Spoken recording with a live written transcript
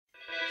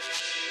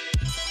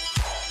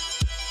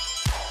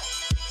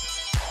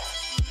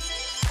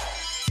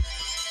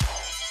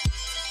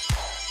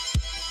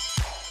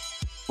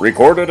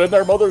Recorded in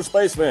their mother's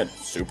basement,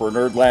 Super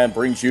Nerdland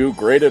brings you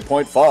Graded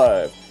Point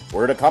 5,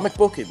 where in a comic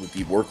book it would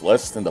be worth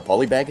less than the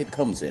polybag it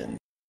comes in.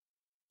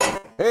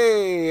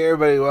 Hey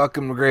everybody,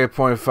 welcome to Graded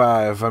Point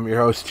 5. I'm your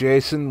host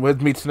Jason.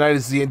 With me tonight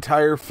is the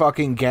entire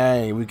fucking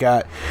gang. We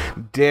got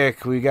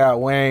Dick, we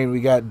got Wayne,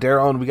 we got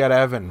Daryl, and we got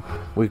Evan.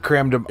 We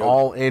crammed them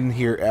all in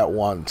here at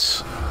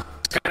once.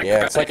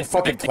 Yeah, it's like a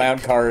fucking clown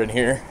car in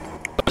here.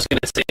 I was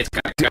gonna say it's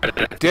kind of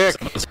Dick,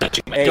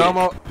 Hey.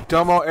 Domo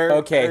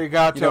Okay,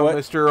 Arigato, you know what?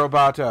 Mr.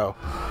 Roboto.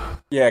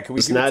 Yeah, can we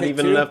There's do not take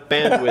even two? enough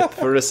bandwidth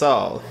for us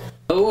all.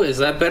 Oh, is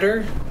that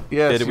better?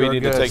 Yes, Did we you're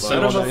need to good. take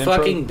Son of a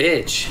fucking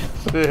bitch.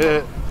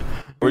 Do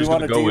We're you just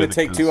want to gonna go do a with it,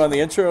 take 'cause- two on the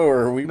intro, or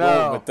are we No.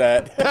 rolling with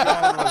that?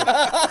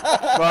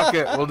 Fuck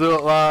it, we'll do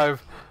it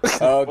live.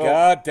 Oh,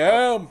 god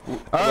damn.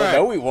 right.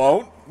 No, we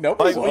won't. Nope,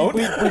 we Like, won't.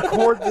 we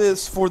record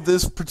this for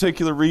this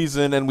particular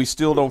reason, and we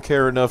still don't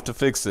care enough to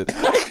fix it.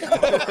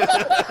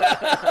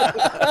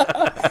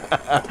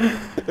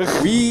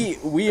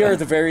 We are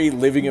the very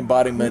living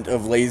embodiment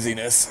of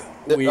laziness.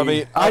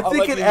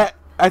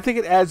 I think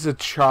it adds a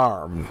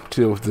charm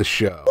to the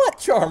show. What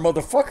charm,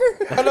 motherfucker?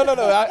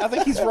 No. I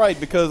think he's right,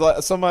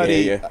 because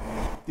somebody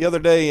the other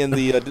day in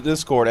the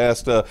Discord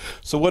asked,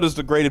 so what does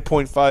the graded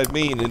 0.5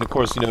 mean? And of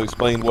course,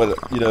 explain what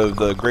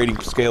the grading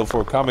scale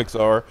for comics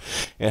are,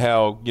 and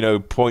how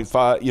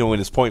 0.5, when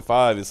it's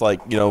 0.5, it's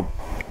like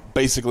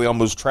basically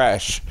almost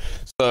trash.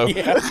 So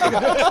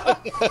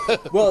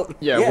Well,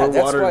 We're that's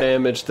water why-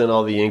 damaged and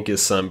all the ink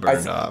is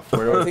sunburned off.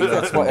 I think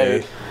that's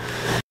why.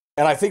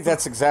 And I think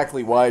that's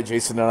exactly why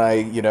Jason and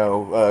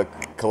I,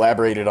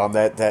 collaborated on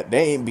that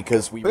name,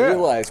 because we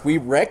realize, we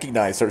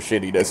recognize our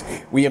shittiness,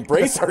 we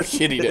embrace our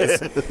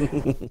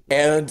shittiness,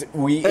 and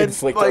we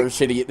inflict our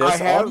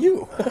shittiness on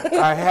you.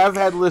 I have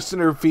had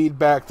listener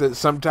feedback that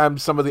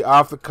sometimes some of the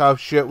off-the-cuff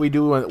shit we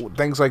do when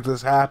things like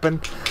this happen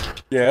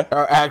Yeah.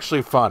 are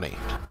actually funny.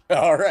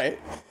 All right.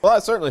 well, I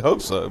certainly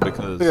hope so,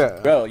 because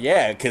Well,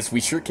 yeah, because we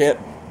sure can't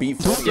be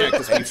funny. Yeah,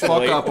 because we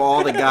fuck up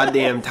all the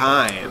goddamn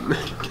time.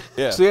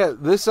 So yeah,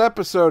 this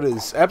episode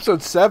is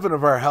episode 7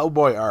 of our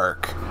Hellboy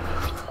arc.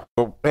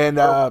 And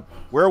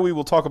where we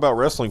will talk about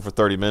wrestling for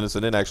 30 minutes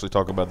and then actually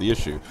talk about the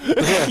issue.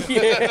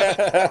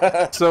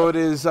 so it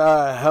is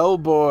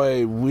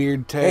Hellboy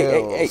Weird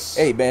Tales.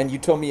 Hey, man, you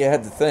told me you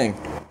had the thing.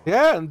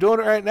 Yeah, I'm doing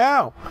it right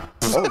now.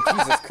 Oh,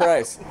 Jesus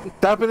Christ.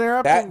 Stop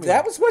interrupting me.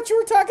 That was what you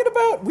were talking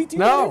about? We do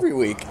that every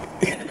week.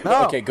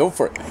 No. Okay, go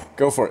for it.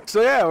 Go for it.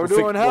 So yeah, we're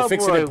doing we'll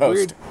fix it in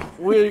Hellboy post.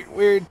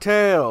 Weird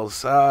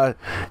Tales.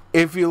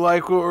 If you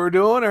like what we're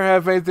doing or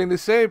have anything to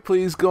say,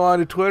 please go on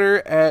to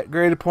Twitter at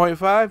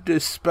graded.5.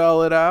 Just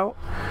spell it out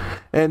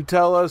and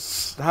tell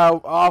us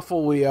how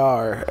awful we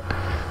are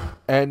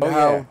and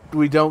how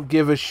we don't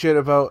give a shit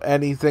about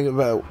anything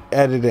about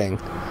editing.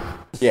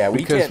 Yeah,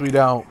 Because we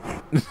don't.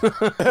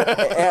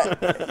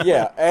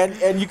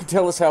 and you can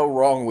tell us how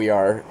wrong we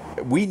are.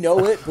 We know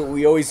it, but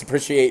we always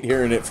appreciate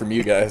hearing it from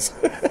you guys.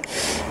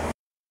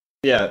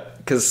 Yeah,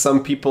 because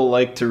some people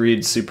like to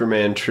read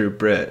Superman True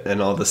Brit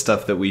and all the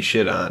stuff that we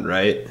shit on,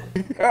 right?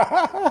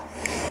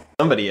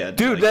 Somebody had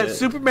to Dude, like that it.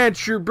 Superman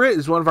True Brit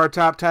is one of our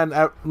top 10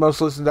 most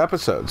listened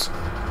episodes.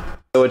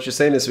 So what you're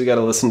saying is we got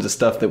to listen to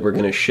stuff that we're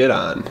going to shit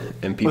on,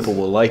 and people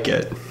will like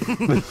it.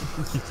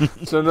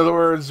 So in other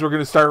words, we're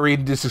going to start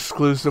reading this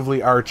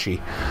exclusively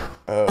Archie.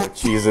 Oh,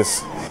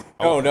 Jesus.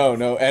 Oh, no.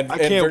 And I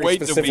can't very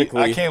wait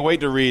specifically, I can't wait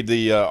to read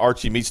the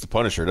Archie Meets the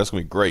Punisher. That's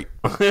gonna be great.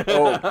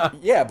 Oh,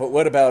 yeah, but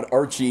what about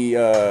Archie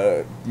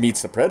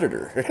meets the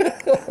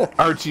Predator?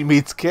 Archie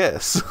meets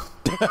Kiss.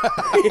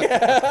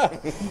 That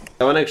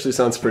one actually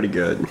sounds pretty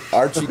good.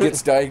 Archie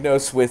gets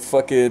diagnosed with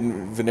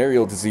fucking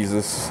venereal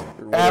diseases.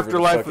 or whatever the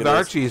Afterlife fuck with it is.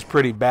 Archie is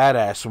pretty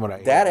badass from what I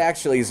hear. That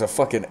actually is a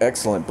fucking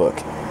excellent book.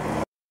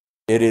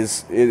 It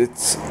is.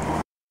 It's.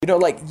 You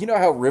know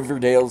how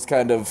Riverdale's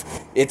kind of,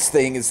 its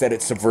thing is that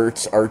it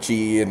subverts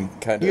Archie and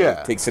kind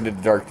of takes it in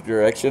a dark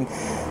direction.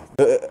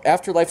 The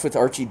Afterlife with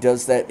Archie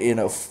does that in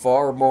a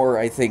far more,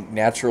 I think,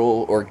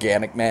 natural,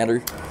 organic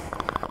manner.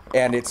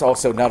 And it's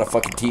also not a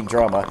fucking teen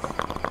drama.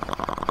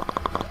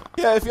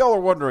 Yeah, if y'all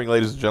are wondering,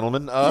 ladies and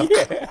gentlemen, our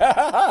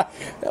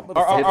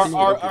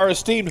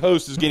esteemed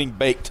host is getting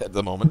baked at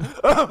the moment.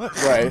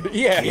 Right.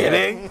 Yeah.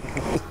 Kidding?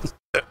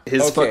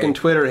 His fucking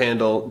Twitter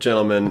handle,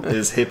 gentlemen,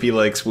 is hippie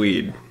likes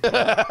weed.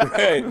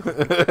 Right.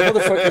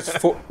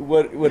 Motherfucker's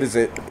what is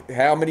it?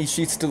 How many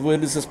sheets to the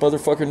wind is this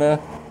motherfucker now?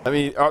 I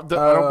mean, I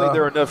don't think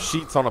there are enough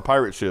sheets on a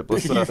pirate ship.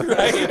 Let's,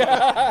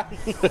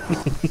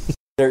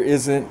 There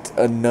isn't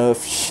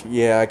enough.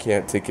 Yeah, I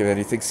can't think of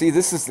anything. See,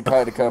 this is the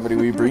kind of comedy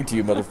we bring to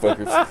you,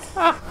 motherfuckers.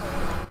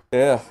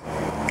 Yeah.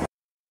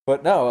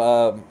 But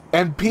no,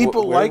 And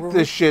people where like were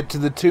this shit to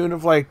the tune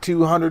of like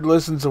 200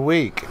 listens a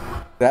week.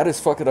 that is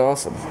fucking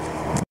awesome.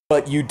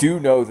 But you do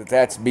know that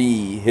that's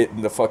me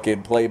hitting the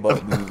fucking play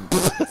button,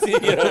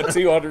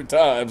 200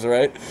 times,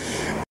 right?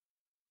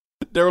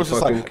 Daryl's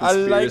just Fucking like, I like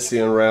it conspiracy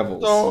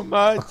unravels. so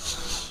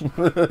much.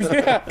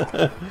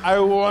 Yeah. I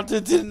want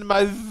it in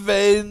my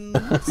veins.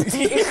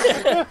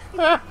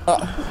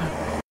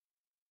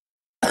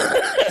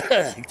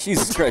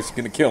 Jesus Christ, you're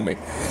gonna kill me.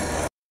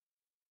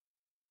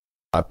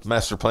 My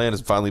master plan has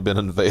finally been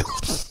unveiled.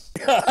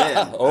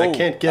 Man, I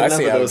can't get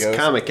enough of those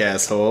comic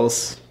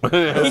assholes.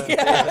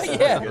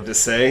 Yeah. Good to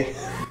say.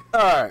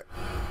 All right.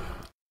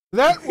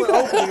 That we're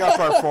opening up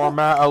our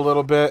format a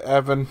little bit,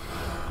 Evan.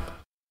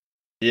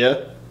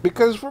 Yeah.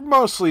 Because we're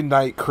mostly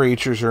night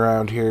creatures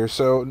around here,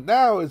 so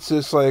now it's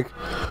just like,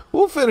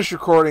 we'll finish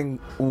recording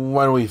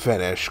when we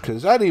finish,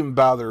 because I didn't even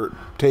bother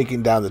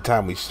taking down the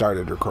time we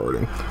started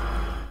recording.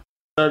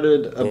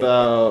 Started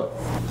about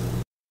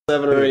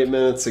 7 or 8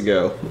 minutes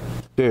ago.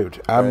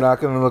 Dude, I'm not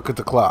going to look at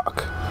the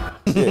clock.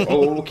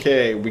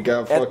 Okay, we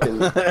got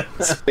fucking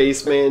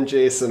Spaceman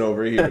Jason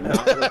over here. We are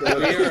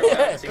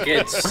about to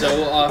get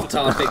so off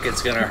topic,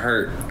 it's gonna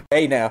hurt.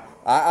 Hey, now,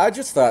 I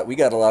just thought we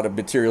got a lot of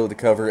material to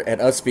cover, and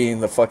us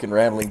being the fucking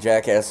rambling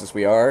jackasses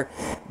we are,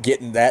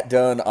 getting that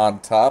done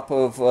on top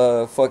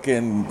of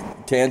fucking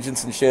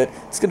tangents and shit,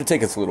 it's gonna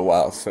take us a little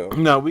while, so...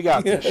 No, we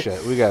got this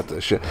shit. We got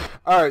this shit.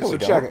 All right, so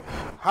check it.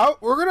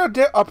 We're going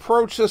to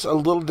approach this a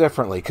little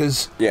differently,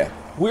 because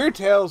Weird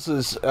Tales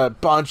is a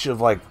bunch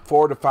of, like,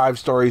 4 to 5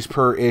 stories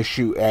per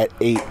issue at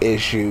 8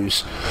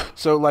 issues.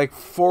 So, like,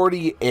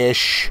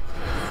 40-ish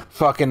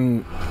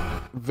fucking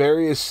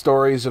various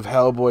stories of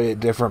Hellboy at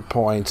different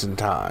points in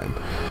time,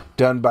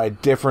 done by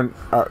different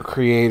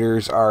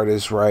creators,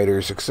 artists,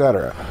 writers,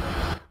 etc.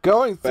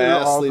 Going through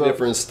vastly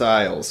different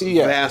styles,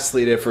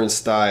 vastly different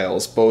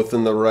styles, both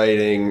in the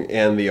writing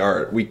and the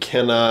art. We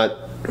cannot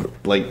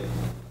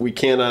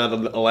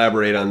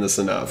elaborate on this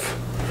enough.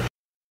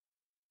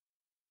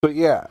 But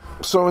yeah,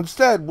 so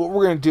instead, what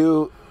we're going to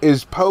do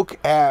is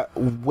poke at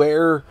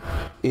where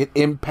it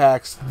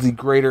impacts the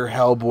greater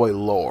Hellboy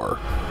lore.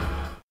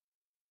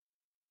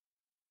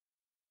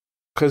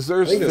 Because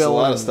there's a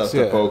lot of stuff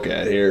to poke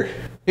at here.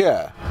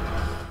 Yeah.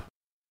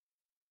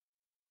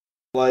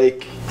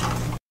 Like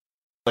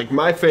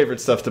my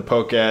favorite stuff to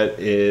poke at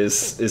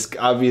is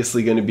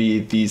obviously going to be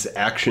these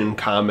action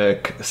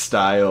comic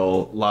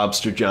style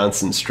Lobster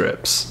Johnson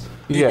strips.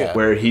 Yeah.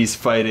 Where he's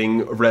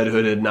fighting red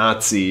hooded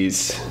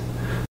Nazis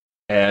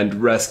and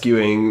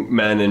rescuing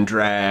men in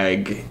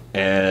drag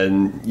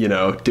and, you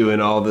know,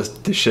 doing all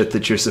the shit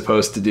that you're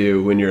supposed to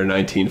do when you're a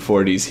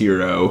 1940s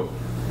hero.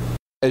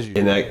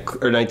 In that,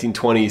 or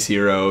 1920s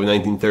hero,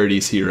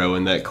 1930s hero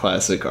in that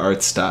classic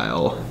art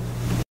style.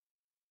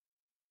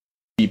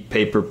 Deep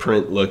paper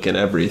print look and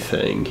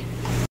everything.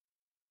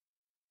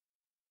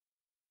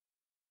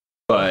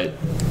 But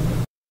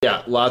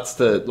yeah, lots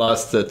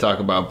to talk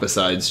about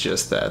besides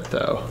just that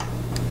though.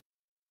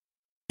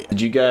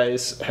 Did you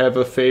guys have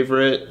a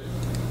favorite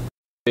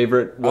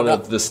one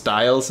of the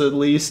styles at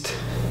least?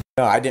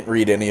 No, I didn't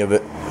read any of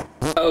it.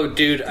 Oh,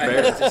 dude, I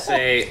have to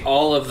say,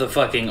 all of the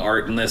fucking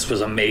art in this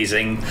was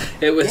amazing.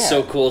 It was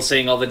so cool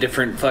seeing all the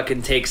different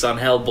fucking takes on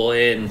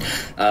Hellboy and,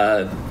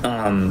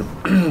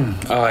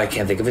 I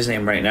can't think of his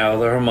name right now,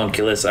 the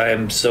homunculus. I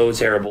am so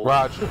terrible.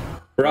 Roger,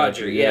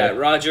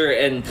 Roger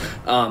and,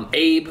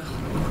 Abe.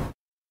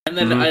 And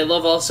then I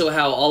love also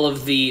how all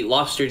of the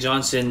Lobster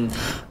Johnson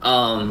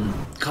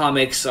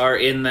comics are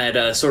in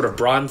that sort of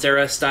Bronze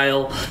Era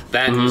style.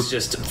 That is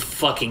just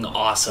fucking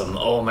awesome.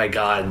 Oh my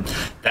god.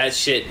 That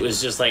shit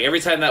was just like, every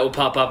time that would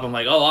pop up, I'm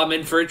like, oh, I'm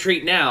in for a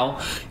treat now.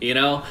 You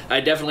know? I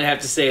definitely have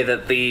to say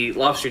that the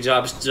Lobster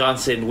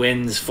Johnson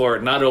wins for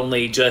not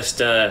only just,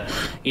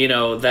 you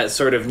know, that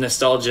sort of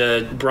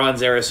nostalgia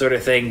Bronze Era sort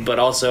of thing, but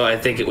also I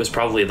think it was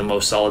probably the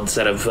most solid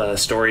set of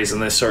stories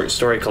in this sort of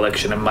story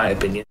collection, in my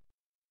opinion.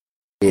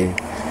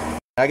 Yeah,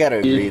 I gotta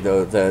agree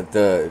though.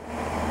 The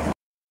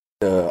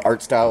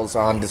art styles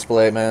on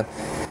display, man,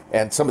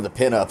 and some of the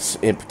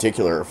pinups in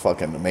particular are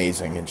fucking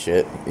amazing and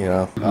shit. You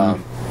know,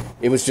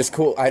 it was just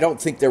cool. I don't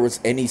think there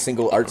was any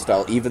single art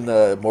style, even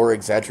the more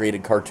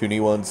exaggerated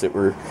cartoony ones that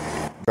were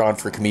drawn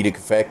for comedic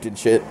effect and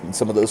shit. In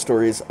some of those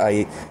stories,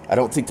 I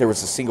don't think there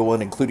was a single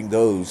one, including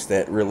those,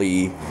 that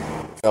really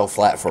fell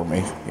flat for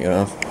me. You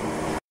know.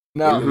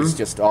 No, it was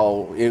just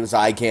it was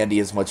eye candy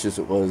as much as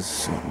it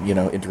was, you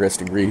know,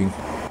 interesting reading.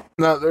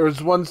 No, there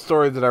was one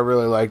story that I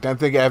really liked. I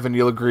think, Evan,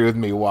 you'll agree with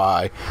me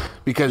why.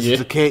 Because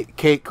it's a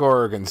Kate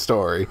Corrigan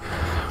story.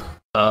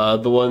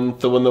 The one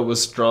that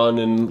was drawn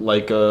in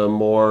like a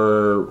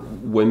more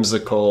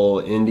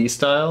whimsical indie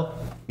style?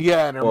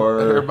 Yeah, and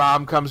her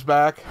mom comes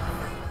back?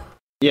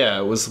 Yeah,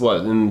 it was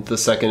in the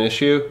second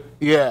issue?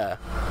 Yeah.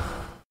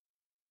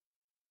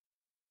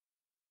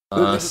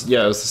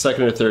 Yeah, it was the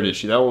second or third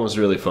issue. That one was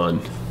really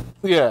fun.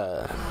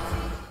 Yeah.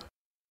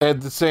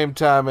 At the same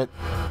time, it,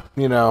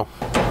 you know...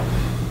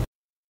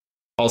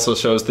 also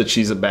shows that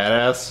she's a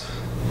badass.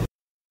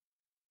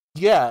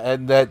 Yeah,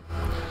 and that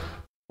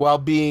while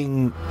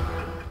being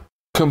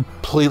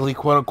completely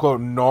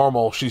quote-unquote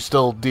normal, she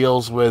still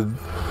deals with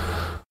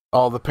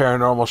all the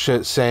paranormal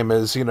shit, same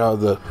as, you know,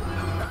 the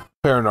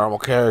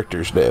paranormal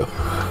characters do.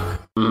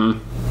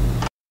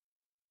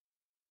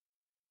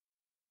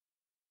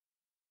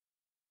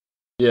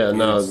 Yeah,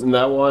 no, in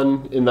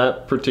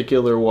that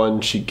particular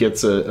one, she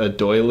gets a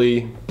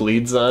doily,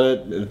 bleeds on it,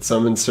 and it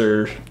summons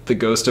the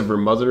ghost of her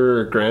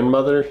mother or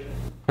grandmother.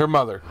 Her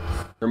mother.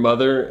 Her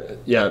mother,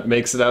 yeah,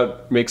 makes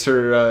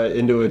her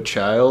into a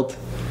child.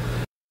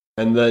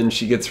 And then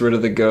she gets rid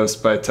of the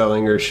ghost by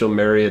telling her she'll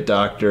marry a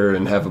doctor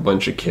and have a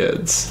bunch of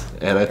kids.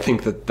 And I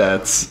think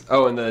that's...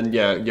 Oh, and then,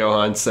 yeah,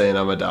 Johan's saying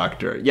I'm a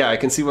doctor. Yeah, I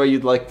can see why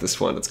you'd like this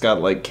one. It's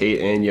got, like,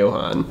 Kate and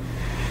Johan.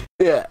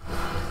 Yeah.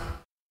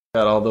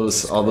 Got all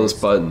those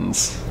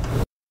buttons.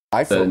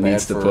 I feel that it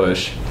needs to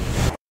push.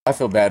 I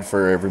feel bad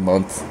for her every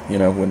month, you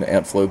know, when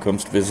Aunt Flo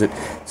comes to visit,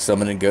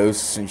 summoning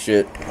ghosts and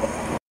shit.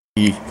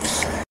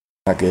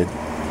 Not good.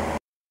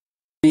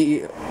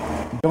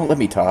 Don't let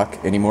me talk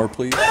anymore,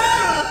 please.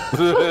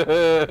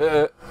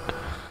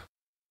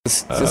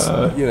 just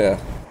you know.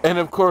 And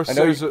of course,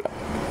 there's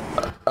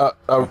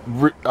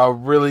a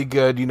really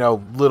good, you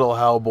know, little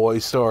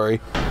Hellboy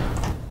story.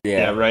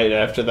 Yeah, right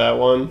after that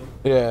one.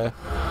 Yeah.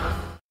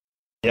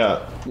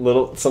 Yeah,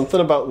 something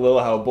about Little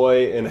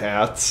Hellboy in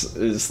hats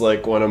is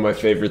like one of my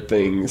favorite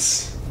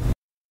things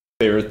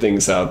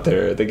out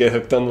there. They get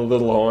hooked on the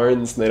little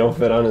horns and they don't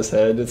fit on his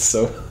head. It's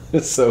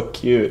so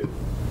cute.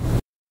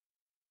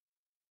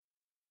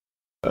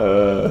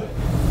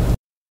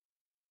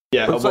 Yeah,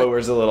 Hellboy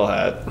wears a little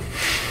hat.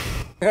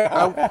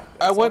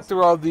 I went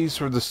through all these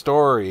for the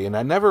story, and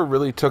I never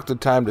really took the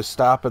time to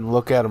stop and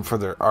look at them for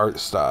their art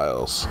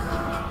styles.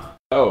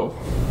 Oh.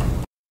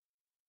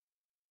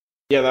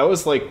 Yeah, that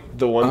was like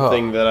the one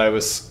thing that I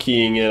was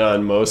keying in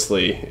on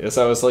mostly, is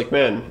I was like,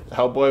 man,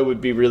 Hellboy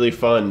would be really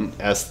fun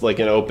as like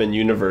an open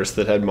universe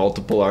that had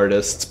multiple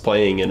artists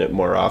playing in it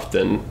more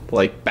often.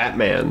 Like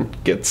Batman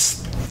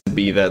gets to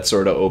be that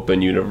sort of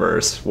open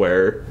universe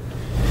where,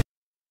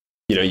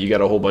 you know, you got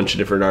a whole bunch of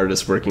different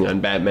artists working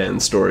on Batman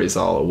stories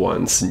all at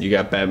once, and you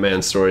got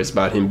Batman stories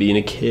about him being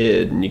a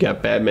kid, and you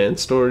got Batman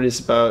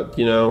stories about,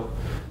 you know,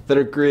 that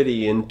are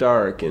gritty and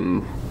dark,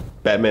 and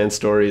Batman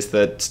stories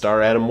that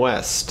star Adam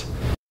West.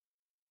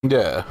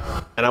 Yeah.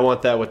 And I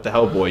want that with the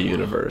Hellboy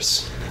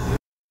universe.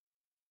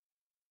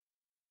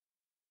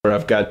 Where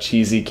I've got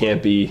cheesy,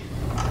 campy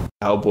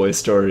Hellboy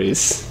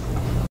stories,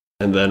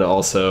 and then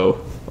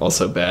also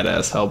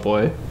badass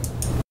Hellboy.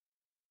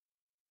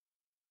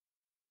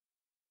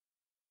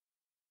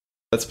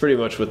 That's pretty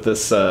much what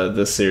this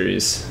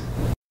series.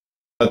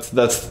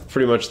 That's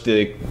pretty much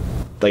the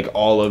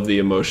all of the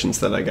emotions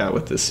that I got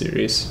with this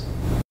series.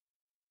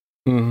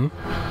 Mm-hmm.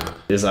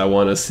 Is I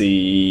want to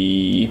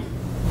see.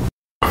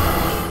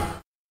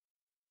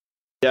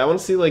 Yeah, I want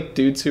to see like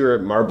dudes who are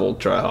at Marble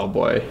try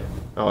Hellboy.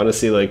 I want to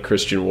see like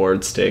Christian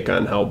Ward's take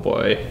on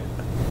Hellboy.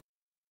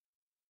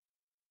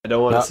 I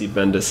don't want to see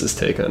Bendis'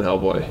 take on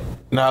Hellboy.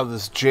 Now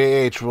this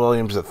J.H.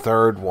 Williams, the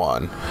third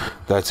one,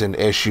 that's in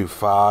issue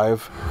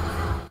 5.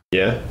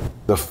 Yeah.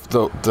 The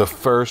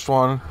first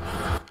one,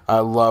 I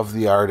love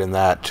the art in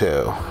that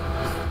too.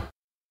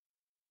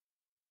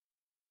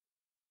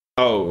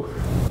 Oh,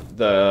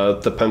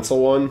 the pencil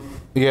one?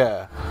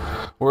 Yeah.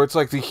 Where it's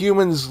like the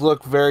humans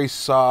look very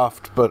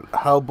soft, but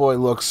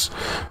Hellboy looks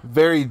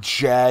very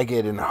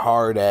jagged and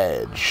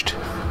hard-edged.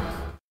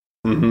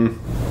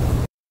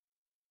 Mm-hmm.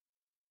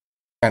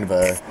 Kind of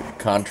a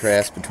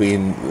contrast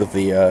between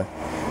the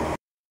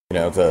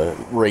the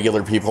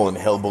regular people in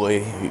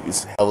Hellboy,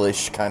 who's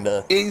hellish kind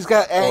of. He's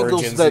got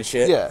angles that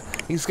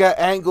he's got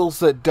angles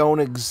that don't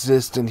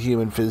exist in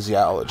human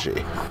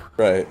physiology.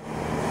 Right.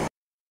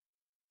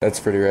 That's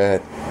pretty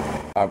rad.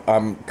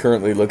 I'm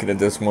currently looking at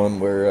this one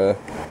where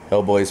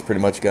Hellboy's pretty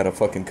much got a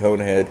fucking cone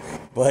head,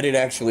 but it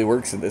actually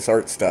works in this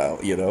art style,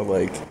 you know,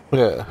 like.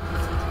 Yeah.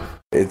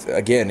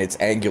 It's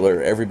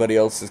angular. Everybody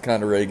else is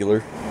kind of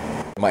regular.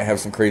 Might have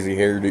some crazy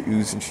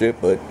hairdos and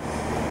shit, but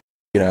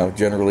you know,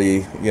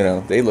 generally, you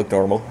know, they look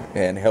normal,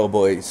 and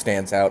Hellboy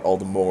stands out all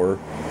the more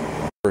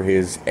for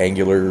his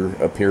angular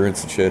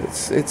appearance and shit.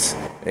 It's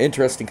an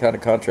interesting kind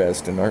of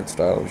contrast in art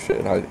style and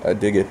shit. I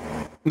dig it.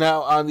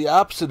 Now, on the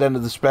opposite end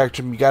of the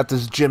spectrum, you got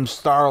this Jim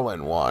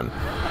Starlin one,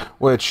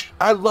 which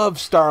I love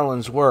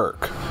Starlin's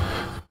work,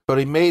 but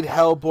he made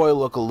Hellboy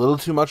look a little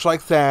too much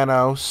like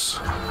Thanos.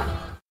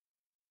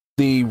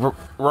 The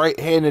right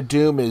hand of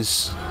Doom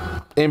is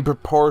in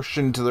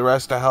proportion to the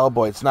rest of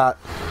Hellboy. It's not,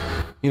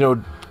 you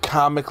know,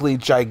 comically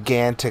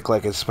gigantic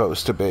like it's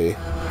supposed to be.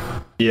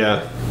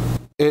 Yeah.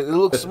 It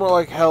looks more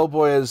like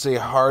Hellboy as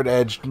a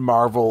hard-edged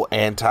Marvel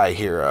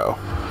anti-hero.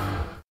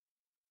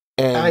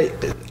 And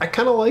I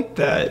kind of like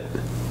that.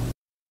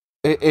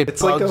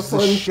 It's bugs like a fun,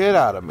 the shit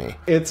out of me.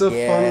 It's a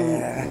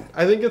fun.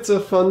 I think it's a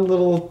fun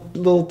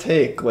little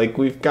take. Like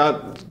we've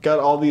got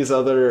all these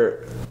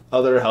other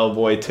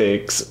Hellboy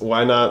takes.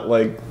 Why not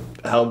like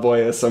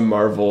Hellboy as some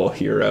Marvel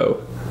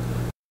hero?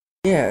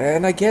 Yeah,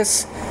 and I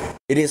guess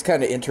it is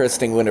kind of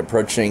interesting when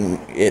approaching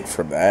it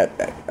from that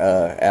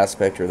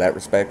aspect or that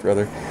respect,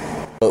 rather.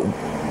 But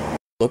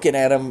looking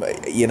at him,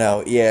 you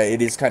know, yeah,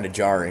 it is kind of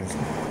jarring.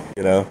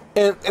 You know,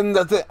 and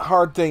the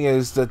hard thing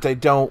is that they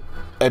don't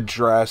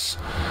address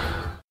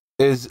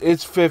is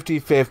it's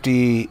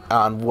 50-50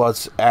 on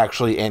what's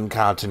actually in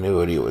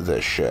continuity with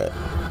this shit.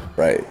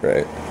 Right.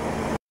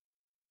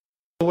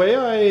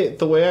 The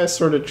way I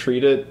sort of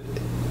treat it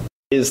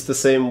is the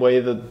same way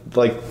that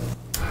like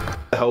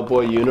the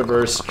Hellboy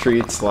universe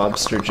treats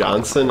Lobster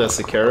Johnson as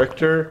a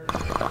character,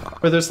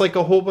 where there's like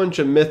a whole bunch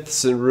of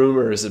myths and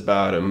rumors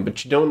about him,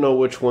 but you don't know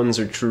which ones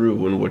are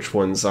true and which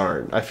ones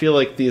aren't. I feel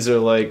like these are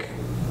like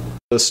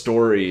the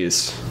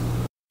stories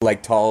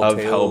like tall of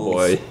tales.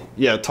 Hellboy.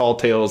 Yeah, tall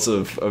tales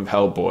of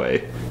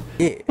Hellboy.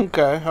 Yeah.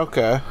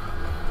 Okay.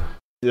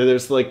 Yeah,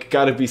 there's like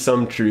got to be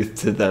some truth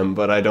to them,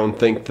 but I don't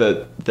think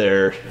that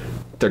they're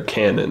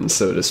canon,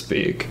 so to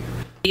speak.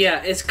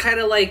 Yeah, it's kind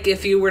of like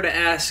if you were to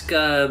ask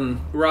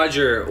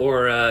Roger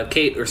or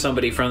Kate or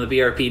somebody from the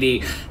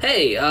BRPD,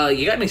 hey,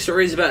 you got any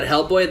stories about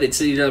Hellboy? They'd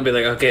sit down and be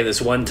like, okay, this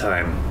one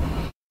time.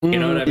 You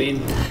know what I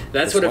mean?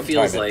 That's what it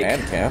feels like.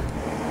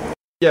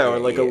 Yeah, or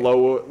like a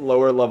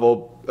lower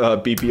level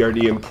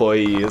BPRD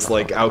employee is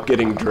like out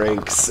getting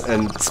drinks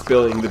and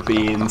spilling the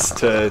beans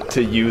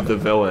to you, the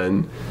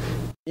villain.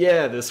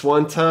 Yeah, this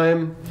one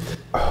time,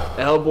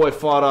 Hellboy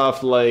fought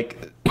off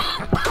like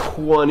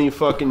 20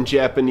 fucking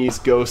Japanese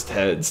ghost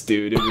heads,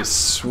 dude. It was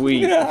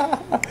sweet.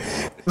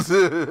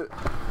 That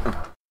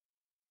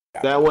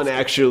one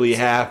actually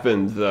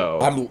happened, though.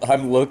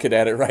 I'm looking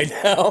at it right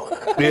now.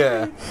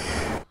 Yeah.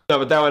 No,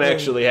 but that one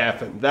actually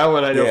happened. That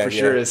one I know for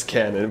sure is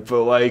canon.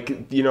 But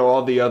like, you know,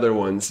 all the other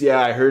ones.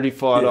 Yeah, I heard he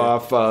fought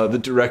off the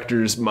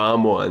director's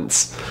mom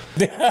once.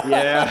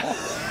 Yeah.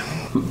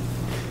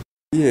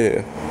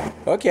 Yeah.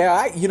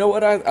 Okay, you know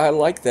what? I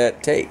like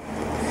that take.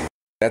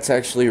 That's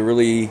actually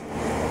really,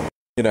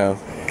 you know.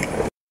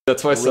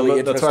 That's why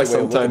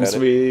sometimes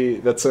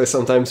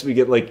we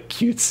get like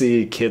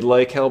cutesy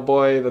kid-like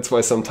Hellboy. That's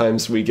why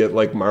sometimes we get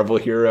like Marvel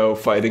hero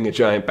fighting a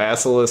giant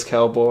basilisk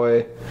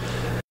Hellboy.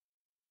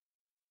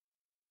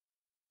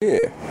 Yeah.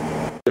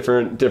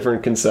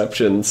 Different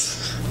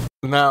conceptions.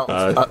 Now,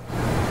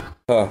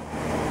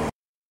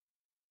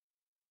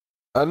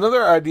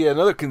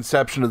 another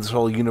conception of this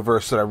whole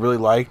universe that I really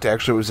liked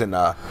actually was in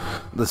the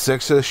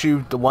 6th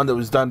issue, the one that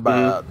was done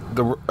by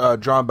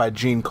drawn by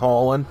Gene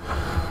Colan.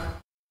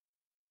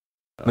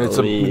 And it's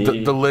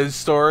the Liz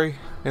story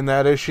in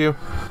that issue.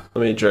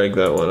 Let me drag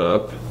that one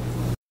up.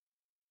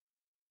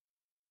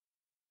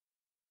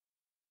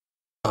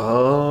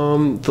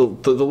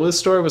 The Liz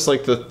story was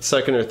like the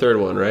second or third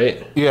one,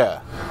 right?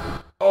 Yeah.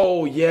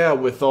 Oh yeah,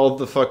 with all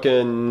the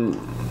fucking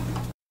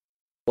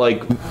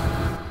like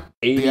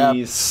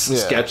 80s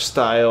sketch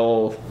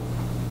style.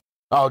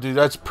 Oh, dude,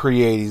 that's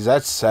pre-80s.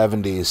 That's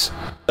 70s.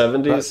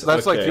 70s?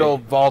 That's like the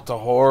old Vault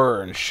of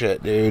Horror and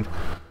shit, dude.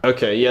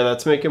 Okay, yeah,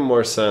 that's making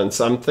more sense.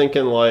 I'm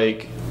thinking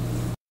like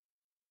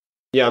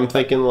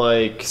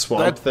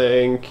Swamp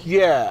Thing.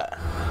 Yeah.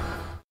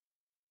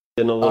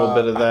 And a little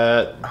bit of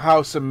that.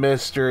 House of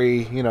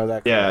Mystery, you know,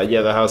 that kind of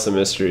thing. The House of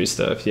Mystery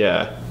stuff,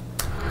 yeah.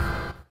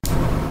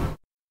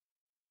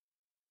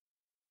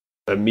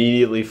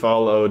 Immediately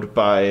followed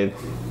by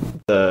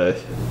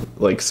the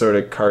like sort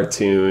of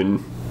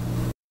cartoon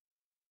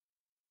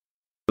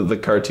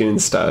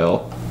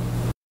style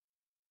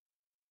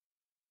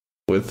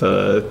with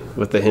a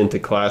hint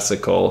of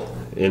classical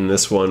in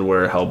this one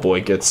where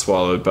Hellboy gets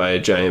swallowed by a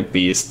giant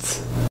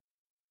beast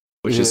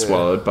which is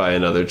swallowed by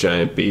another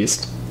giant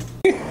beast.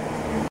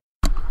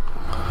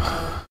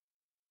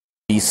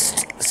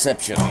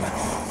 Beastception.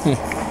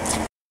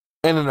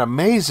 And an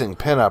amazing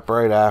pinup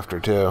right after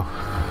too.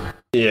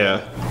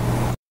 Yeah.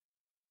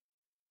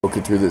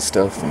 Looking through this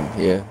stuff, and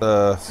these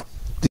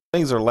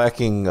things are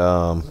lacking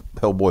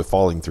Hellboy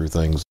falling through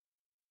things.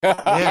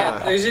 Yeah,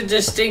 there's a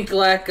distinct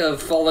lack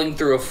of falling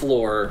through a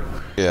floor.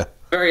 Yeah.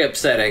 Very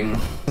upsetting.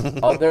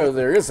 Oh,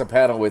 there is a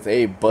panel with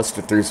Abe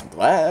busted through some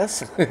glass.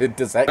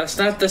 Does that? That's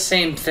not the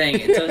same thing.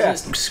 It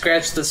doesn't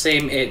scratch the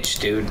same itch,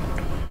 dude.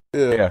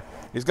 Yeah.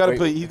 He's got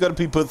to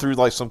be put through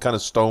like some kind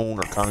of stone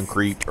or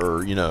concrete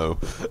or even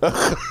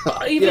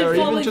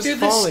falling through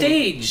the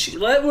stage.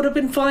 That would have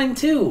been fine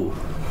too.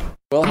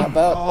 Well, how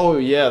about? Oh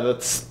yeah,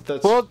 that's.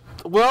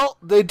 Well,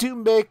 they do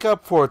make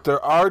up for it.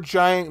 There are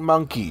giant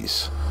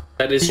monkeys.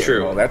 That is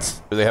true. Well,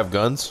 do they have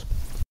guns?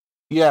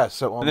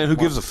 Yes. And then who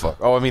gives a fuck?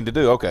 Oh, I mean, to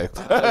do okay.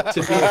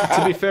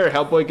 To be fair,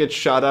 Hellboy gets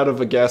shot out of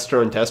a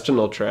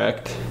gastrointestinal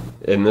tract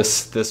in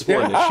this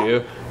one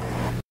issue.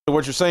 So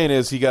what you're saying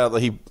is he got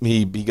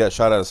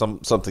shot out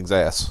of something's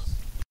ass.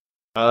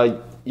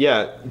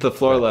 Yeah, the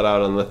floor let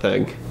out on the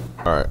thing.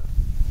 All right.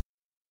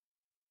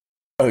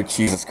 Oh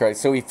Jesus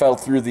Christ! So he fell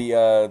through the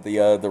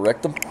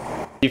rectum.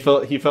 He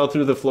fell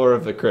through the floor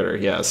of the critter.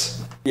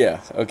 Yes.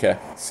 Yeah. Okay.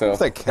 So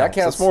that counts.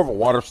 That's more of a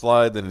water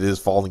slide than it is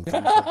falling through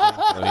something.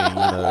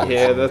 I mean,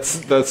 yeah,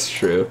 that's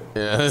true.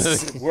 Yeah.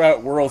 We're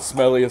at world's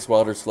smelliest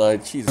water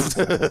slide. Jesus.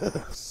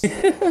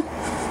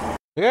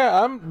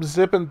 Yeah, I'm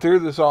zipping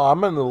through this all.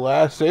 I'm in the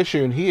last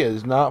issue, and he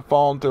has not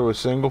fallen through a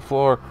single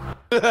floor.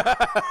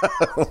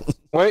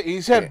 Wait,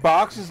 he's had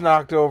boxes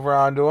knocked over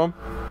onto him.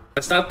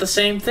 That's not the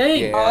same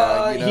thing.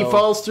 Yeah, He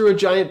falls through a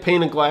giant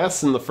pane of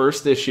glass in the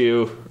first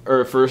issue,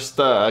 or first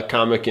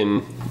comic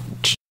in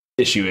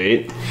issue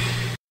 8.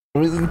 I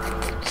mean,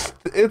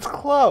 it's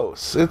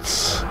close.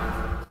 It's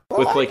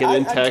with like an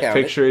intact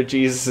picture of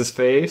Jesus'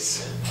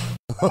 face.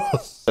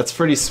 That's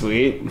pretty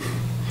sweet.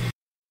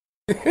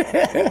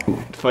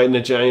 Fighting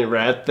a giant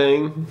rat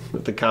thing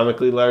with a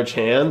comically large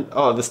hand.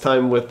 Oh, this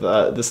time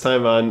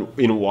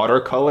in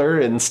watercolor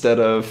instead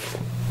of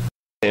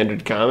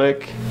standard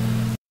comic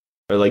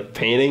or like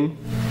painting.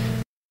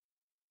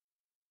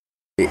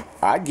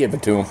 I'd give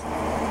it to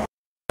him.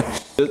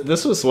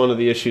 This was one of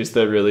the issues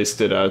that really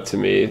stood out to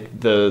me.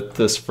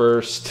 This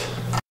first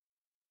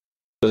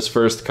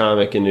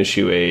comic in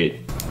issue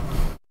 8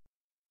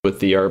 with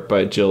the art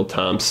by Jill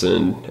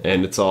Thompson,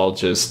 and it's all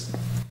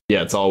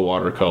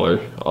watercolor.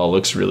 All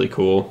looks really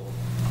cool.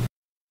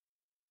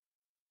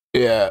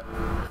 Yeah,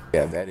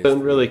 that is.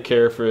 Doesn't really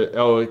care for it.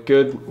 Oh,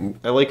 good.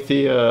 I like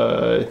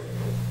the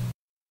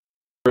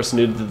person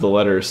who did the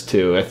letters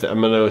too.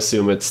 I'm gonna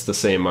assume it's the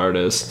same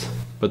artist,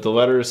 but the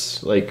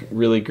letters like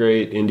really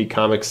great indie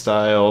comic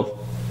style.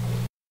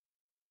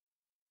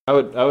 I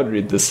would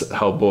read this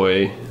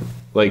Hellboy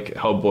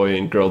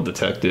and Girl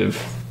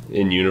Detective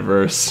in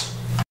universe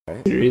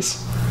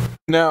series.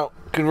 Now,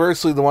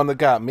 conversely, the one that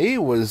got me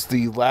was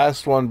the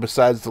last one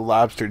besides the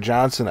Lobster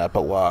Johnson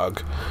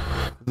epilogue.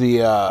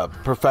 The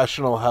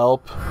Professional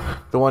Help,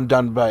 the one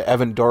done by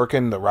Evan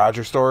Dorkin, the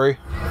Roger story.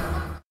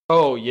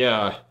 Oh,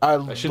 yeah.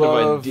 I should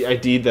have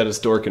ID'd that as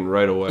Dorkin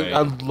right away.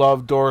 I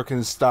love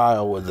Dorkin's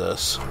style with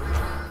this.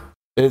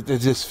 It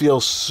just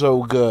feels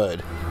so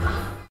good.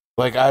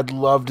 Like, I'd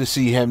love to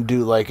see him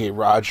do, like, a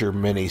Roger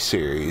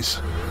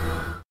miniseries.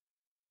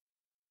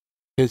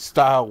 His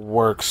style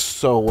works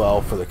so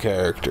well for the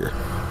character.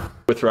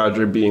 With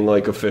Roger being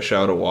like a fish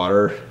out of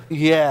water.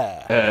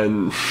 Yeah.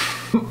 And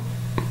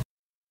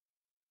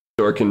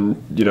Dorkin,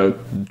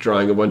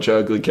 drawing a bunch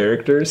of ugly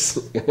characters.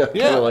 I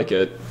kind of like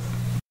it.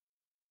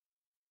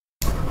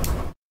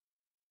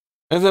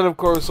 And then, of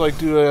course, like,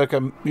 do like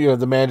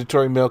the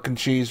mandatory milk and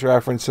cheese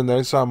reference in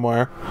there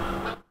somewhere.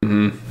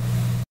 Mm-hmm.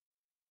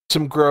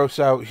 Some gross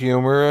out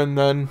humor, and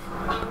then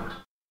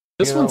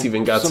this one's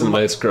even got some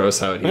nice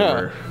gross out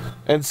humor. Yeah.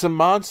 And some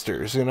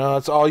monsters,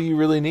 that's all you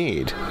really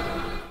need.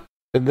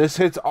 And this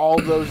hits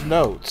all those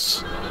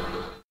notes.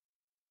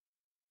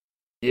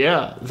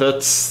 Yeah,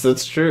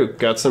 that's true.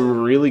 Got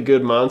some really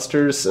good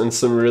monsters and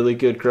some really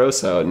good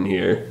gross out in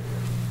here.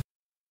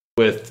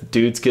 With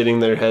dudes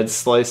getting their heads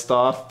sliced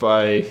off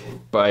by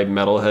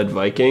metalhead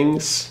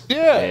Vikings.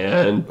 Yeah.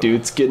 And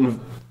dudes getting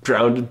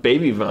drowned in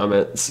baby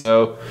vomit.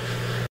 So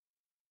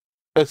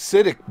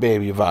acidic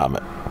baby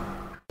vomit.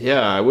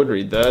 Yeah, I would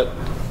read that.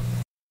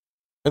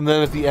 And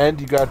then at the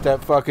end, you got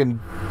that fucking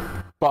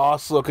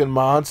boss-looking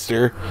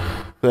monster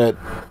that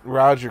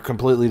Roger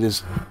completely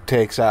just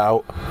takes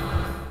out.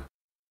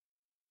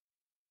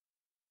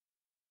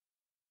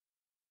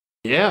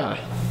 Yeah.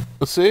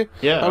 See?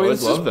 Yeah, I would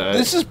love that.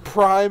 This is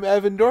prime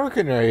Evan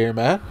Dorkin right here,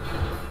 man.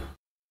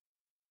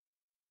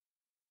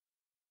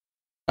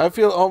 I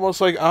feel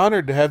almost like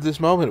honored to have this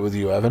moment with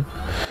you, Evan.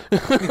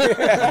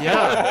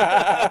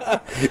 Yeah.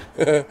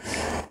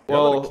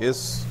 Well,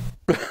 kiss.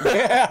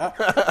 Yeah.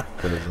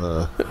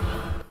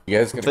 You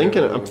guys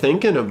I'm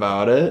thinking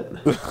about it.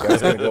 You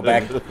guys gonna go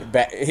back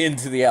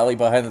into the alley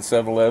behind the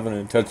 7-Eleven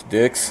and touch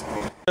dicks?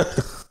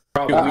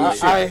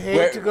 I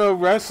hate to go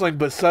wrestling,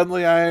 but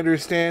suddenly I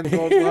understand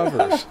both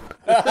lovers.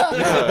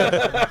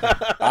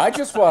 I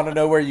just want to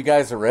know where you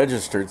guys are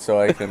registered so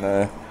I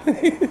can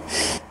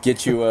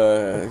get you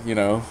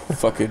a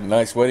fucking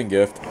nice wedding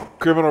gift.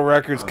 Criminal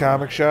Records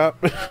Comic Shop.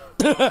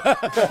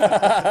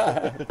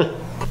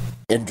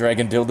 In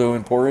Dragon Dildo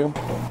Emporium.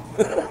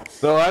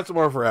 No, that's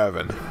more for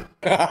Evan.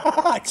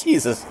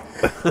 Jesus.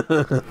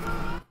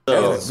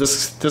 So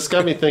this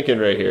got me thinking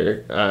right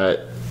here.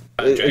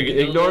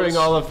 Ignoring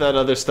all of that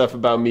other stuff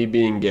about me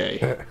being gay.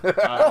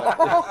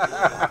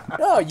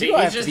 No, you don't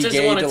have to be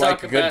gay to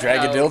like a good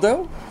Dragon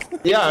Dildo.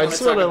 Yeah, I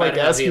just want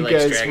to ask you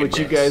guys what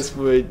you guys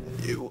would.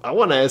 I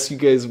want to ask you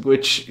guys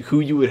who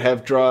you would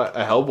have draw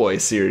a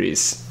Hellboy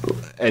series,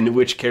 and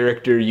which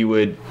character you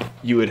would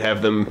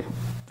have them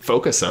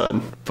focus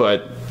on.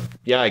 But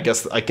yeah, I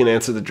guess I can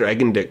answer the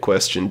Dragon Dick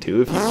question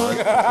too if you want.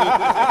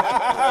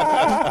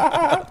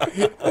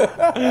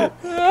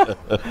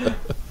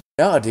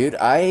 No, dude,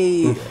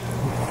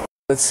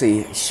 let's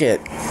see,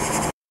 shit.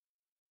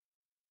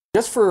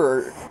 Just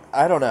for,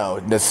 I don't know,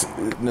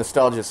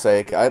 nostalgia's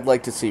sake, I'd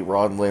like to see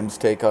Ron Lim's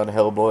take on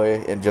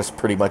Hellboy and just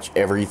pretty much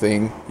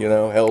everything,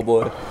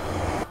 Hellboy.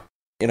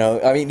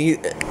 I mean,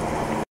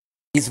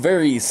 he's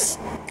very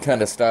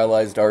kind of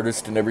stylized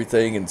artist and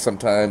everything, and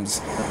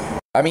sometimes,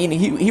 I mean,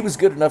 he was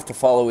good enough to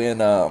follow in,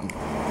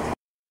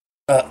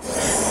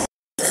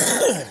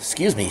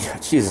 excuse me,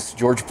 Jesus,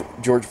 George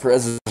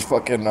Perez's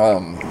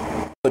fucking,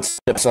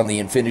 footsteps on the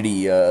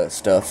Infinity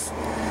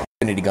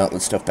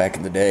Gauntlet stuff back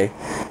in the day,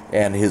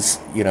 and his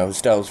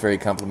style is very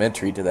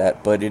complimentary to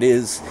that, but it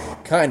is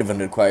kind of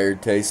an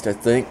acquired taste, I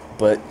think.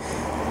 But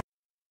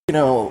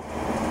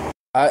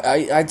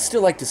I'd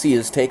still like to see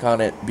his take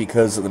on it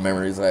because of the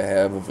memories I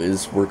have of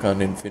his work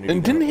on Infinity.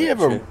 And didn't he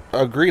have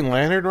a Green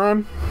Lantern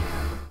run?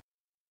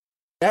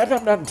 That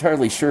I'm not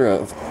entirely sure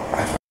of.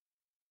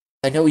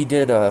 I know he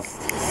did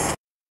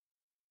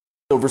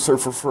Silver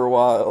Surfer for a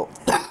while.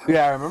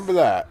 Yeah, I remember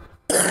that.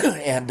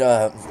 And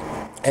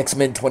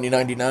X-Men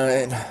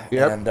 2099.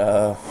 Yep. And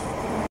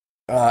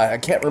I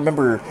can't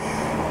remember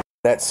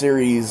that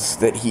series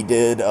that he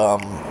did. Oh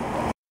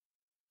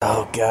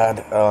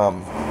God.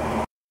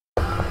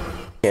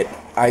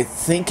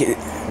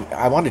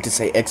 I wanted to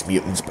say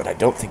X-Mutants, but I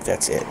don't think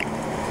that's it.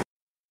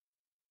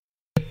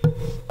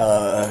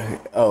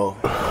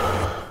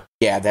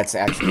 Yeah, that's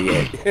actually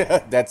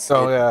it. That's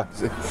Oh, it. yeah.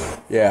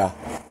 Yeah.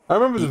 I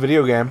remember the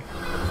video game.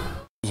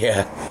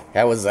 Yeah.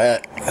 How was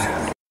that?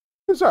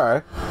 It's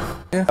alright.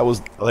 That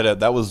was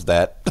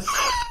that.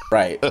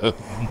 Right.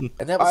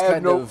 And that was I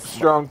have no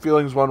strong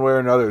feelings one way or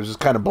another. It was just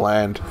kind of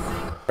bland.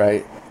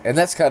 Right. And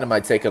that's kind of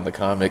my take on the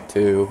comic,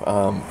 too.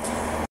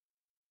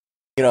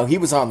 He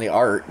was on the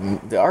art,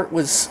 and the art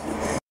was...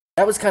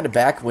 That was kind of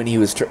back when he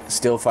was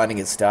still finding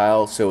his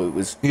style, so it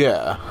was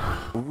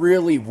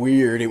really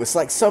weird. It was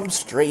like some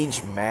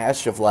strange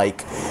mash of,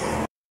 like,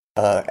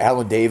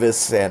 Alan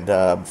Davis and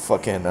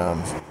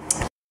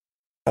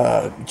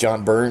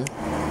John Byrne.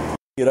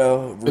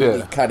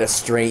 Really kind of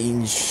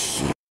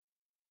strange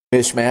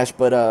mishmash,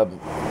 but,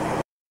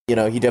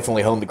 he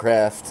definitely honed the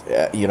craft,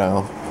 as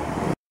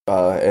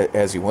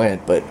he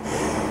went, but,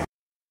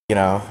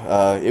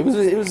 it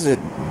was a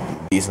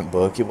decent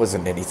book. It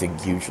wasn't anything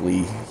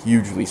hugely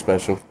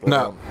special. But,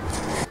 No.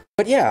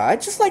 But yeah,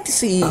 I'd just like to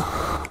see,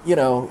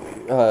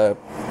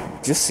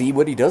 just see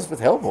what he does with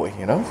Hellboy,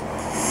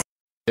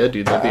 Yeah,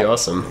 dude, that'd be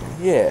awesome.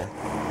 Yeah.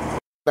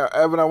 Now,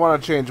 Evan, I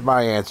want to change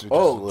my answer just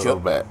a little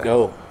bit.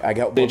 No, I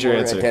got one more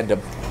addendum.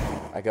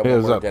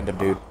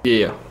 Dude.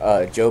 Yeah.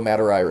 Joe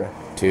Madureira,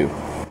 too.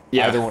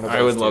 Yeah, either one of those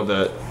I would two. love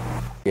that.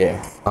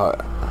 Yeah.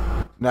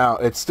 Now,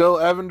 it's still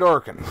Evan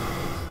Dorkin.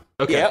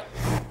 Okay. Yep.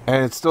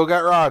 And it's still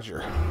got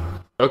Roger.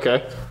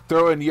 Okay.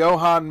 Throw in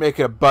Johan, make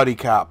it a buddy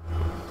cop.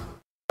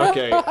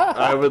 Okay,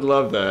 I would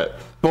love that.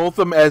 Both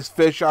of them as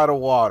fish out of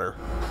water.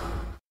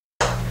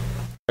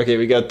 Okay,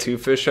 we got two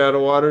fish out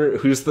of water.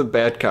 Who's the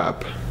bad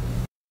cop?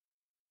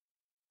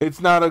 It's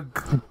not a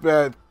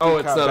bad. Oh,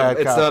 it's not.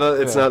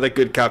 It's not a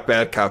good cop,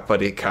 bad cop,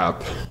 buddy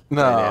cop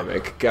No.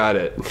 dynamic. Got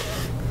it.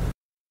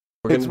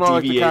 We're It's more gonna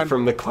like the deviate kind-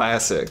 from the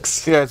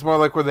classics. Yeah, it's more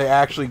like where they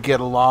actually get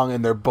along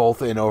and they're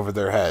both in over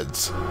their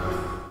heads.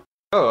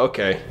 Oh,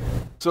 okay.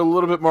 So a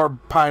little bit more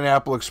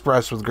Pineapple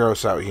Express with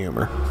gross out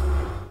humor.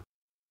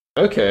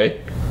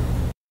 Okay.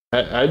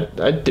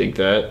 I dig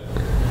that.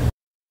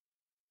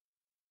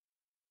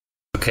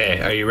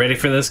 Okay, are you ready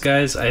for this,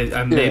 guys?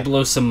 I may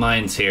blow some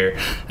minds here,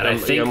 and I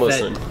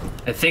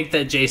think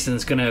that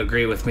Jason's going to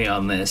agree with me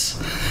on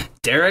this.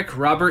 Derek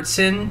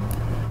Robertson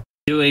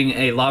doing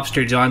a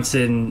Lobster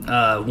Johnson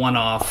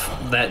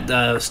one-off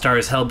that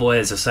stars Hellboy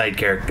as a side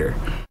character.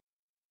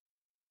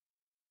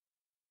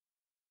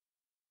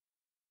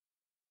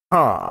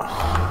 Huh.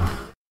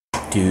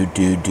 Dude.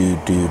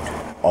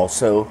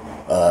 Also,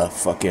 oh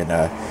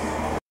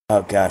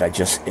God, I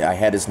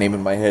had his name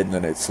in my head and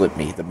then it slipped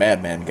me. The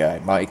Madman guy,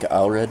 Mike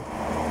Allred.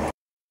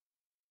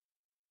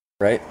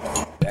 Right?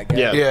 That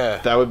guy? Yeah,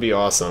 that would be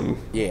awesome.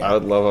 Yeah. I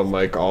would love a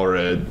Mike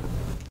Allred.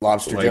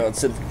 Lobster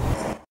Johnson.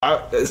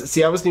 I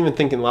wasn't even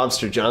thinking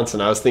Lobster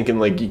Johnson. I was thinking,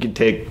 like, you could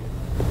take...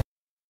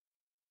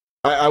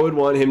 I would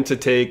want him to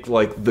take,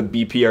 like, the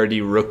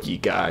BPRD rookie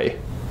guy.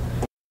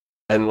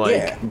 And,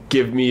 like,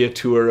 give me a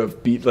tour of...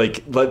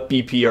 let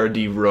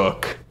BPRD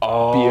Rook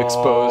be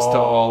exposed to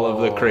all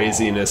of the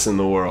craziness in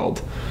the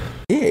world.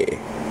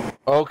 Yeah.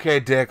 Okay,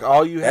 Dick.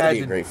 All you That'd had be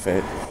a to great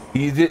fit.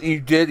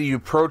 You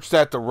approached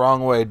that the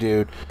wrong way,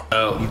 dude.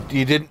 Oh.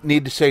 You didn't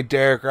need to say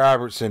Derek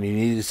Robertson. You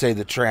needed to say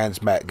the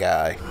Transmet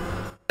guy.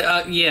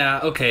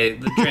 Yeah, okay,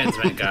 the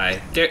Transmet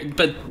guy.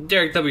 But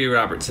Derek W.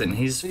 Robertson,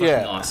 he's fucking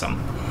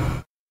awesome.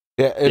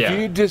 Yeah, if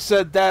you just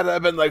said that,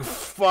 I've been like,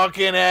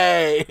 fucking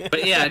A.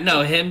 But yeah,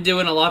 no, him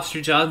doing a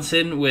Lobster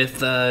Johnson with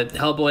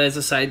Hellboy as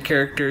a side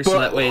character, so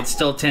that way it's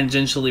still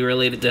tangentially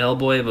related to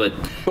Hellboy, but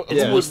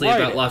it's mostly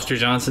about Lobster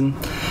Johnson.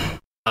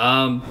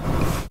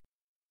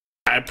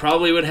 I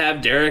probably would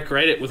have Derek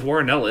write it with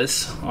Warren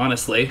Ellis,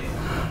 honestly.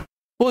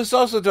 Well, he's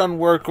also done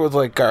work with,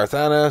 like, Garth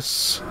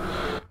Ennis,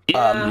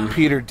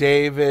 Peter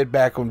David,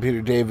 back when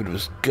Peter David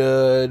was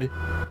good.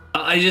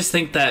 I just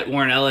think that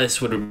Warren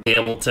Ellis would be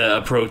able to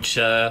approach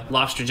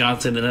Lobster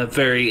Johnson in a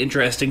very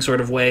interesting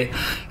sort of way.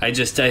 I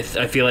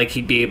feel like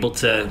he'd be able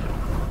to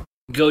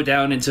go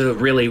down into a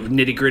really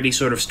nitty-gritty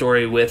sort of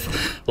story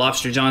with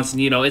Lobster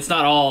Johnson. It's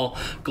not all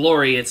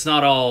glory, it's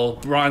not all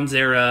Bronze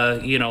Era,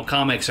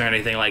 comics or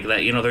anything like that.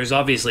 There's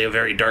obviously a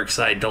very dark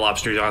side to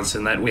Lobster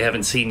Johnson that we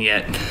haven't seen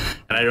yet.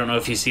 And I don't know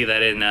if you see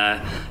that in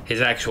his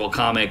actual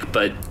comic,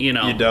 but, You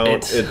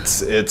don't.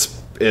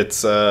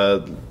 It's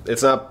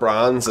not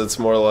bronze, it's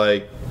more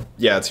like,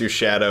 it's your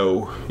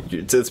Shadow.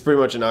 It's pretty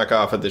much a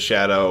knockoff of the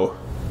Shadow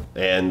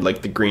and,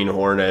 like, the Green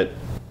Hornet.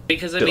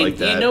 Because, I mean,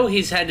 like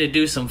he's had to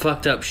do some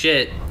fucked up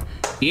shit.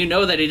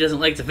 That he doesn't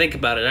like to think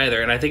about it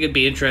either. And I think it'd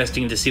be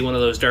interesting to see one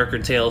of those darker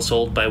tales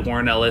sold by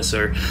Warren Ellis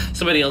or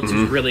somebody else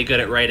who's really good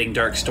at writing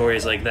dark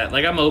stories like that.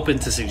 Like, I'm open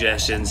to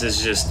suggestions.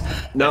 It's just,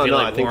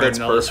 I think that's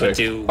Ellis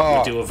perfect.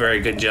 would do a very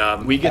good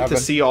job. We get to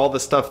see all the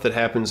stuff that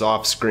happens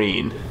off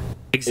screen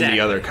in the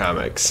other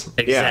comics.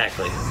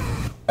 Exactly.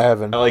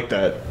 Evan. I like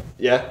that.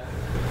 Yeah.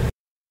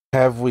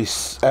 Have we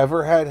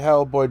ever had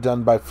Hellboy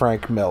done by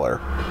Frank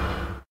Miller?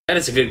 That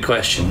is a good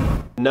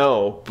question.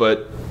 No,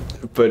 but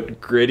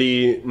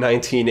gritty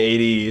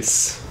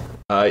 1980s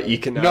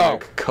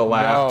economic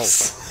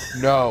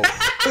collapse. No.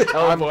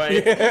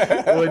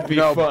 Hellboy would be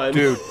fun.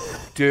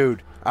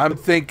 Dude. I'm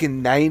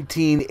thinking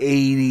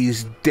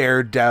 1980s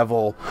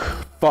Daredevil,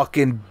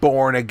 fucking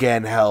born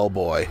again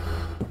Hellboy.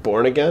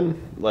 Born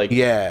again? Like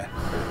yeah.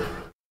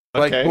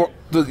 Okay. Like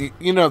the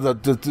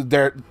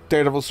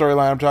Daredevil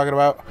storyline I'm talking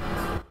about?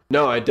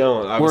 No, I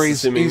don't. I was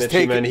assuming that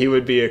you meant he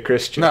would be a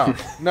Christian.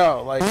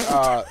 No, like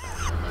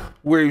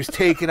where he was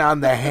taking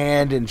on the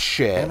Hand and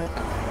shit.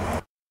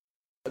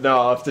 No,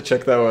 I'll have to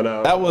check that one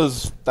out. That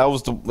was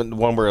the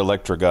one where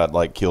Elektra got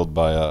like killed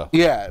by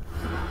Yeah.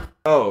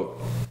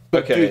 Oh.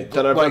 Okay, dude,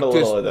 then I've read a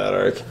little of that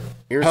arc.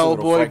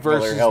 Hellboy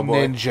versus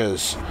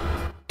Ninjas,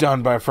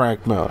 done by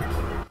Frank Miller.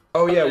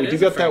 Oh yeah, we do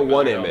got that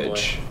one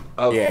image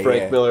of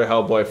Frank Miller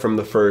Hellboy from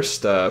the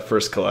first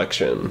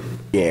collection.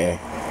 Yeah,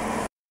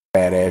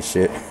 badass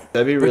shit.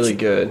 That'd be really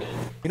good.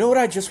 You know what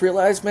I just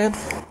realized, man?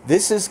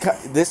 This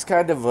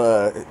kind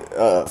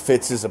of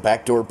fits as a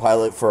backdoor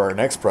pilot for our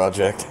next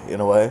project in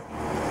a way.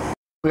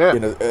 Yeah,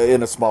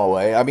 in a small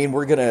way. I mean,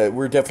 we're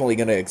definitely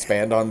gonna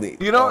expand on the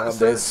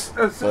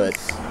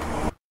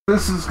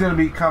this is going to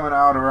be coming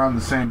out around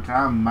the same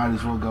time. Might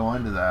as well go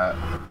into that.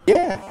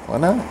 Yeah, why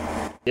not?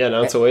 Yeah,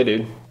 no, it's away,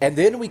 dude. And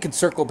then we can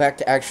circle back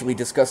to actually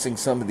discussing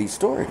some of these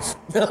stories.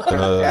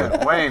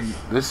 Wayne,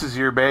 this is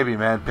your baby,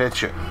 man.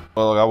 Pitch it.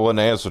 Well, I wouldn't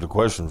answer the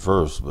question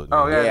first, but do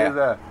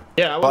that.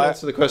 Yeah, I will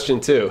answer the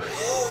question too.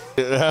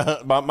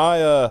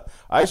 I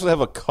actually have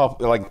a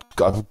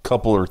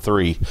couple or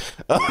three.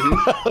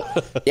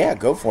 Yeah,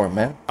 go for it,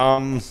 man.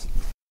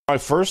 My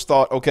first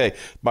thought. Okay,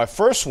 my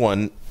first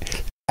one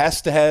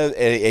has to have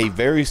a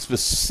very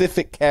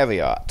specific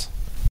caveat.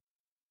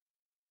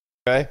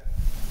 Okay?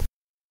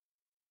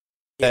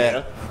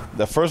 Yeah.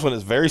 The first one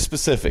is very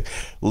specific.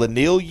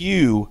 Laniel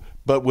Yu,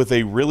 but with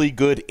a really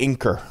good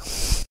inker.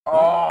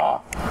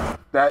 Oh,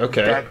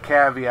 that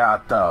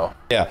caveat, though.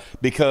 Yeah,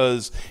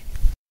 because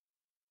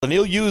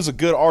Laniel Yu is a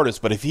good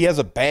artist, but if he has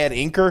a bad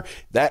inker,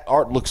 that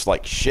art looks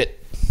like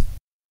shit.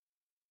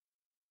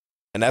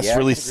 And that's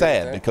really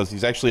sad because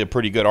he's actually a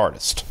pretty good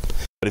artist.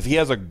 But if he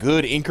has a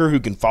good inker who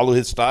can follow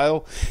his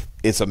style,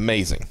 it's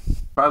amazing.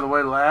 By the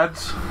way,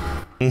 lads,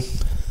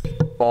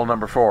 ball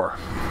number 4.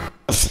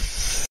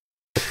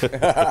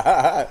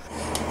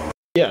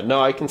 Yeah,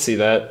 no, I can see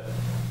that.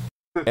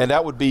 And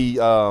that would be,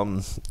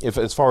 if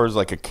as far as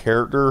like a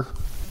character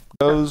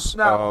goes.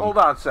 Now, hold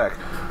on a sec.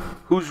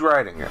 Who's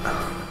writing it?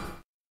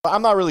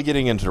 I'm not really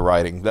getting into the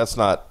writing. That's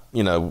not,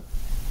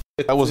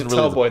 I wasn't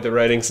really Hellboy. The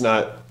writing's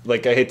not,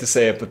 like, I hate to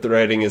say it, but the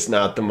writing is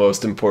not the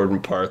most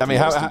important part. I mean,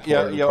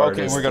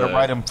 okay, we're gonna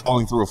write him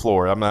falling through a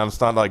floor. I mean,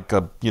 it's not like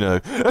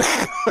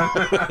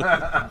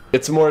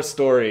It's more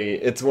story.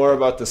 It's more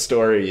about the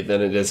story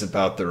than it is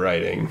about the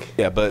writing.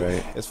 Yeah, but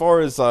as far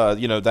as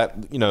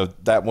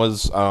that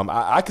was,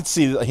 I could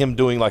see him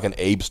doing like an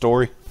Abe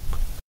story.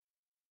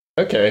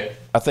 Okay.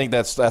 I think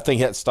that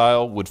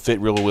style would fit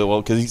really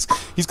well because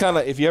he's kind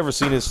of, if you ever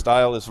seen his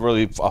style, it's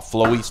really a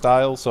flowy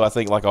style. So I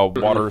think like a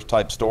water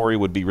type story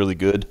would be really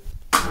good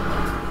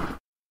for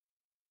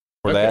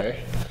that.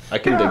 I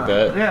can dig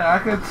that. Yeah, I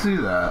could see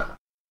that.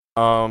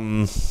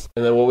 And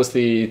then what were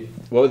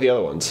the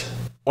other ones?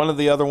 One of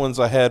the other ones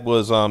I had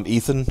was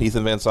Ethan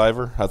Van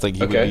Sciver. I think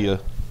he would be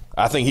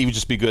I think he would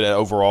just be good at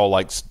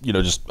overall,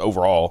 just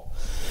overall.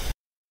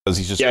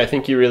 He's just, I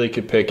think you really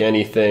could pick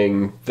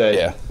anything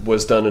that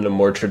was done in a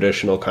more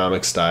traditional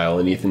comic style,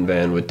 and Ethan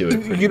Van would do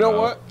it pretty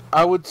well. What?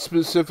 I would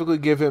specifically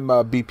give him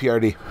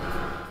BPRD.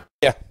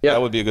 Yeah,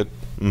 that would be a good.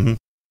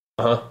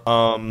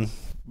 Mm-hmm.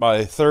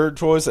 My third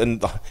choice,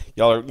 and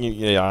y'all are,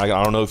 I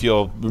don't know if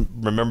y'all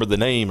remember the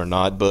name or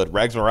not, but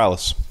Rags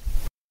Morales.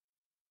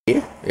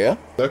 Yeah.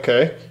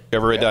 Okay. You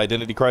ever read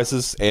Identity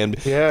Crisis? And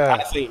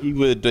I think he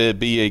would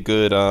be a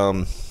good.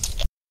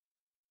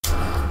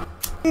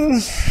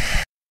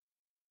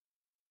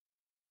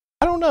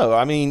 I don't know.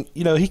 I mean,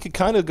 he could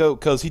kind of go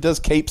because he does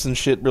capes and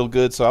shit real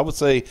good. So I would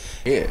say,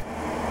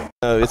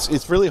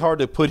 it's really hard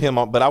to put him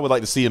on, but I would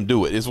like to see him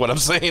do it. Is what I'm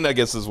saying. I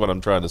guess is what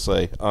I'm trying to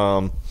say.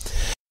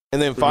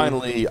 And then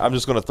finally, I'm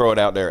just going to throw it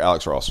out there,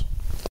 Alex Ross.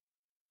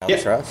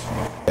 Alex Ross.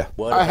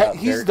 Yeah.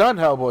 He's done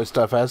Hellboy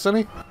stuff, hasn't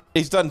he?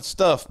 He's done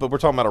stuff, but we're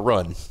talking about a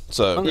run.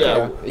 So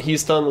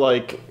he's done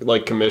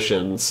like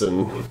commissions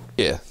and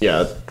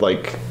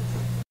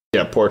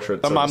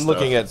portraits. I'm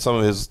looking at some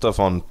of his stuff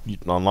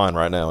online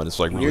right now, and it's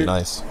like really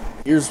nice.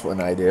 Here's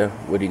one idea.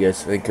 What do you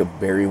guys think of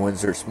Barry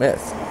Windsor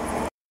Smith?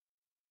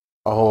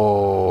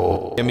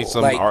 Oh, give me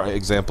some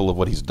example of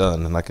what he's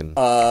done, and I can.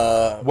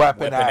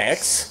 Weapon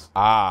X.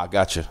 Ah,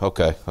 gotcha.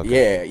 Okay.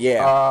 Yeah.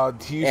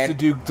 He used to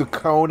do the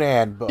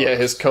Conan book. Yeah,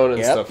 his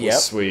Conan stuff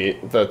was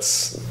sweet.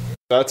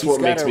 That's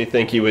what makes me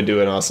think he would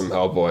do an awesome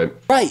Hellboy.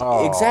 Right,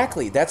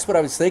 exactly. That's what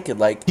I was thinking.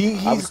 Like,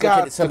 I was looking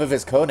at some of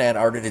his Conan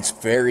art, and it's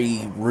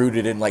very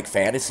rooted in like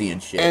fantasy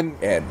and shit,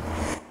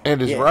 and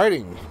his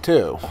writing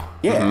too.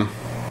 Yeah.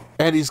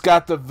 And he's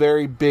got the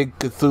very big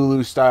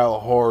Cthulhu style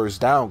horrors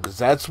down, because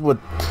that's what,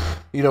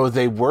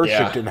 they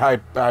worshipped in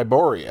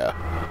Hyboria.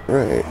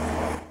 Right.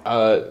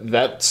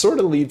 That sort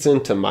of leads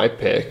into my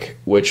pick,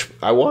 which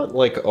I want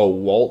like a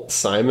Walt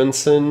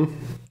Simonson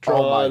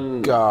drawn. Oh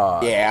my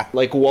god. Yeah.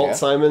 Like Walt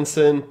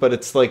Simonson, but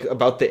it's like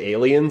about the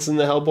aliens in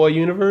the Hellboy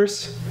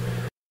universe.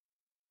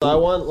 So I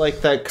want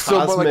like that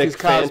cosmic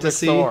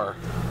fantasy. Cosmic Thor.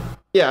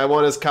 Yeah, I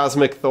want his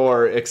cosmic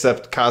Thor,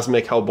 except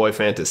cosmic Hellboy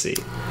fantasy.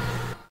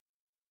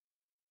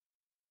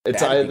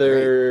 It's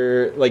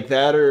either like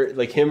that or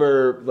like him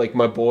or like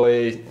my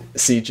boy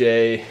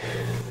CJ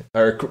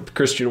or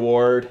Christian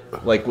Ward.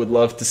 Like, would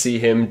love to see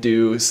him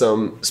do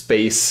some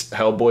space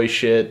Hellboy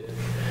shit.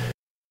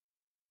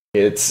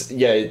 It's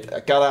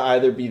gotta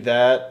either be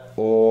that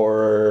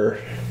or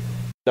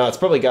no, it's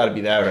probably gotta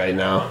be that right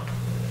now.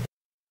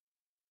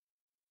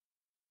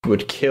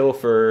 Would kill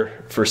for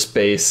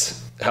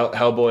space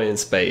Hellboy in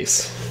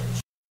space,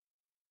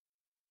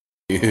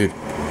 dude.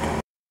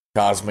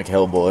 Cosmic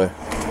Hellboy.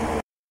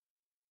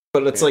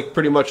 But it's like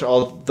pretty much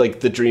all like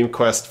the Dream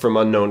Quest from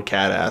Unknown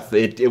Catath.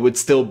 It would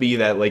still be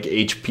that like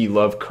H.P.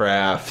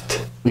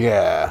 Lovecraft,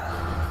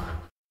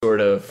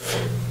 sort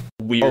of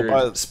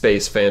weird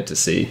space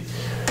fantasy.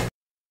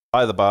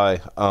 By the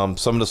by,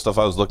 some of the stuff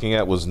I was looking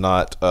at was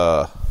not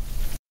Alex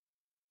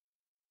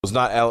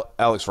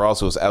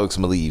Ross. It was Alex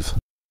Maleev.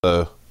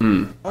 So,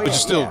 which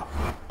is still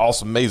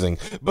awesome, amazing.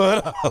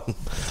 But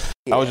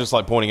I was just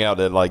like pointing out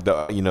that like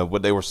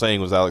what they were saying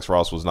was Alex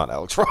Ross was not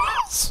Alex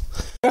Ross.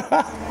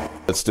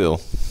 But still.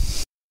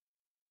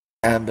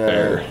 And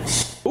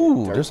there's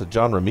a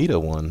John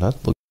Romita one. That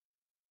looks.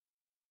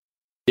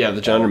 Yeah,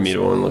 the John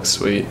Romita one looks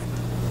sweet.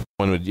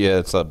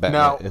 It's a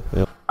Batman.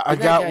 Now, I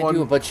got one.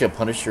 Do a bunch of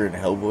Punisher and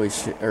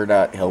Hellboy shit, or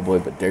not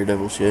Hellboy, but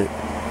Daredevil shit.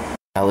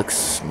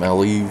 Alex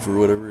Maleev or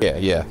whatever.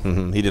 Yeah.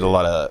 Mm-hmm. He did a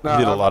lot of.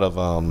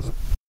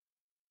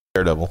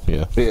 Daredevil.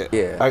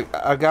 Yeah.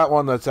 I got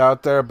one that's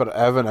out there, but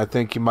Evan, I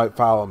think you might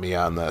follow me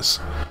on this.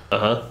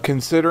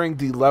 Considering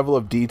the level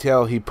of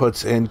detail he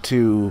puts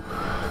into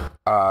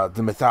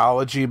the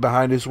mythology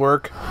behind his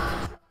work,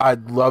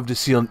 I'd love to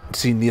see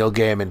Neil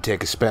Gaiman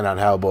take a spin on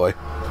Hellboy.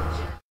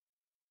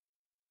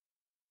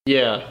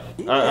 Yeah,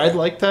 I'd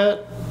like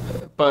that,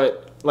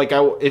 but like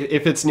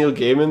if it's Neil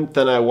Gaiman,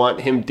 then I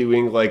want him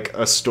doing like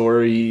a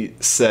story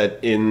set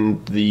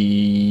in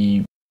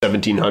the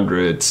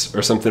 1700s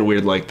or something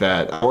weird like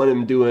that. I want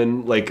him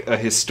doing like a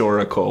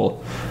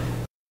historical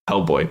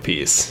Hellboy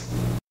piece.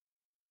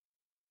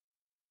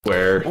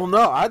 Well,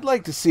 no, I'd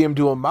like to see him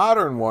do a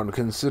modern one,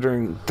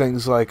 considering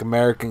things like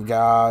American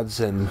Gods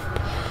and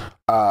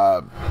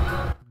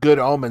Good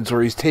Omens,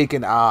 where he's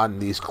taken on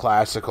these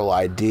classical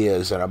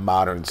ideas in a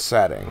modern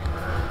setting.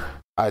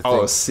 I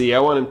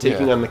want him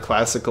taking on the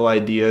classical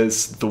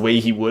ideas the way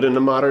he would in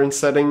a modern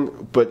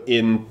setting, but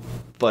in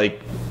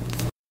like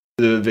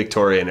the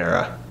Victorian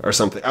era or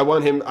something. I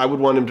would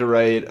want him to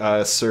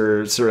write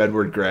Sir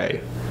Edward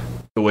Grey,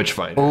 The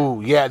Witchfinder.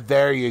 Oh, yeah,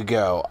 there you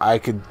go. I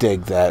could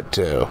dig that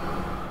too.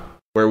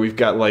 Where we've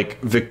got like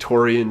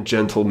Victorian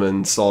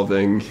gentlemen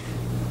solving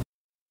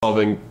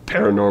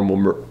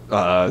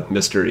paranormal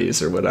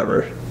mysteries or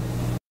whatever.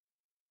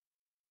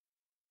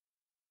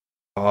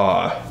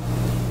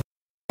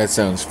 That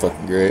sounds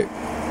fucking great.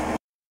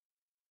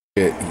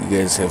 You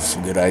guys have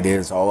some good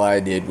ideas. All I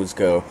did was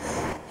go,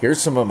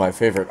 here's some of my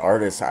favorite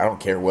artists. I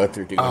don't care what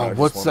they're doing. I just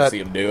want to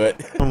see them do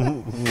it.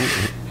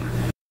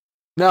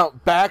 Now,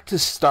 back to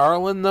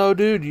Starlin, though,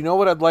 dude. You know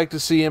what I'd like to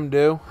see him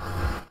do?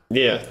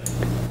 Yeah.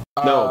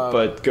 No,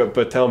 but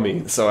tell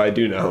me, so I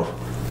do know.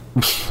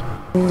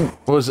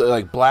 What was it,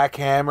 like Black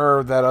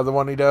Hammer, that other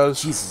one he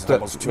does? Jesus,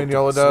 that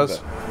Mignola does?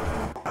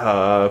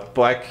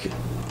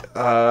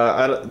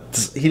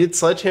 He did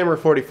Sledgehammer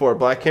 44.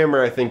 Black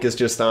Hammer, I think, is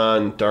just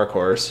on Dark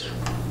Horse.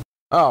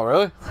 Oh,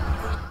 really?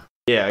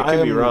 Yeah, I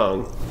could be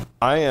wrong.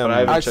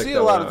 I see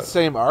a lot of the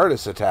same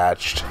artists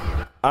attached. So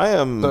I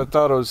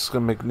thought it was a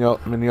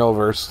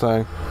Mignola-verse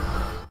thing.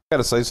 I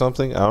gotta say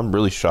something. I'm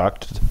really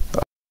shocked.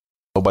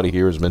 Nobody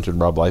here has mentioned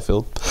Rob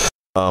Liefeld.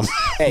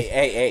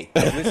 Hey.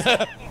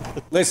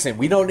 Listen,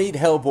 we don't need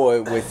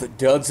Hellboy with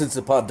dozens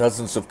upon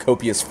dozens of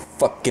copious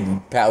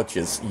fucking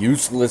pouches.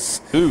 Useless.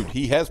 Dude,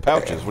 he has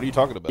pouches. What are you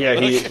talking about? Yeah,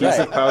 he's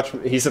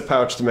a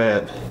pouched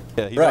man.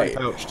 Yeah, he's already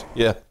pouched.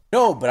 Yeah.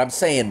 No, but I'm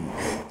saying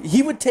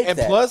he would take that.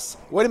 And plus,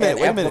 wait a minute.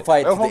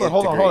 Oh,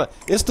 hold on.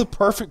 It's the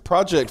perfect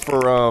project for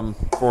him.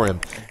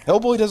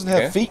 Hellboy doesn't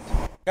have feet.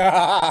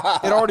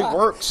 It already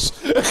works.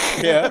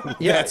 Yeah,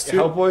 that's true.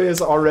 Hellboy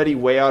is already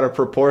way out of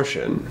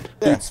proportion.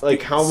 Yeah.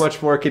 Like, how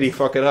much more could he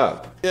fuck it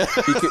up? Yeah.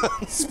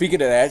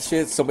 Speaking of that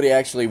shit, somebody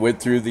actually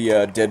went through the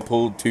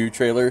Deadpool 2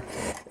 trailer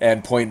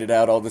and pointed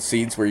out all the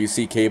scenes where you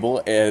see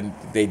Cable and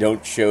they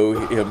don't show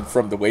him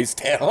from the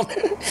waist down.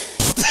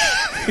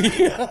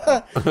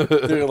 Yeah.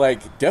 They're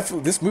like,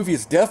 definitely, this movie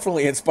is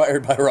definitely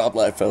inspired by Rob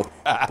Liefeld.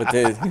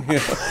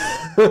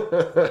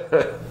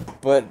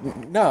 But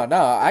no,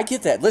 I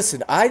get that.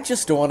 Listen, I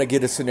just don't want to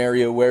get a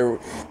scenario where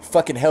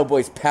fucking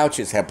Hellboy's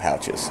pouches have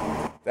pouches.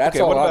 That's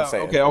all I'm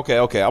saying. Okay.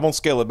 I'm gonna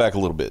scale it back a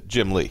little bit.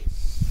 Jim Lee.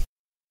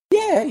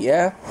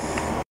 Yeah.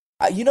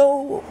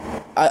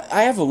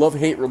 I have a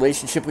love-hate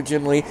relationship with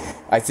Jim Lee.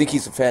 I think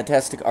he's a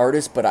fantastic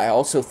artist, but I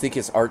also think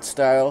his art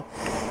style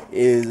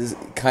is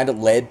kind of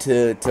led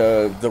to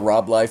the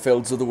Rob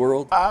Liefelds of the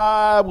world.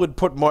 I would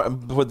put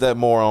that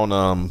more on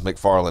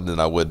McFarlane than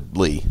I would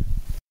Lee.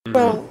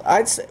 Well,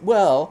 I'd say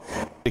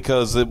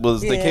because they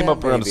came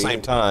up around the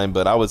same time,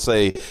 but I would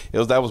say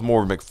that was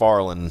more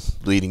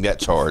McFarlane leading that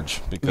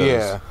charge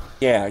because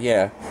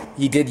Yeah.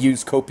 He did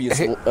use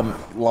copious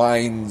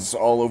lines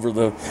all over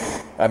the.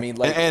 I mean,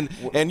 like,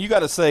 and you got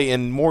to say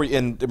in more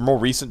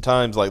recent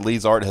times, like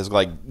Lee's art has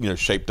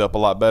shaped up a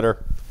lot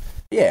better.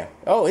 Yeah.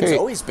 Oh, it's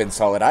always been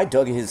solid. I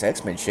dug his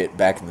X-Men shit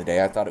back in the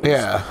day. I thought it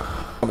was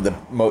some of the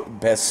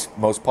best,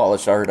 most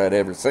polished art I'd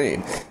ever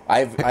seen. I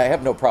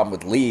have no problem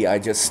with Lee. I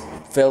just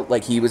felt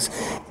like he was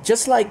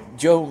just like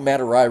Joe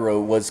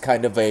Madureira was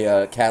kind of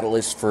a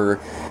catalyst for,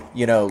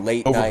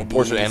 late 90s.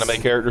 Overproportioned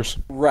anime characters.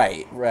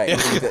 Right.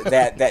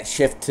 that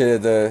shift to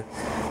the,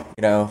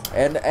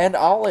 and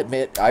I'll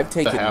admit I've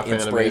taken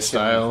inspiration.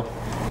 Style.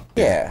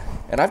 Yeah.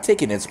 And I've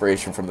taken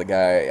inspiration from the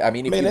guy. I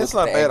mean, it's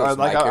not bad.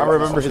 I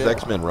remember his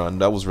X-Men run.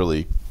 That was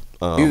really...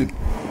 Dude,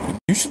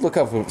 you should look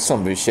up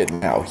some of his shit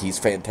now. He's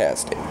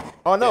fantastic.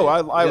 Oh, no.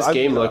 His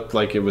game looked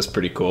like it was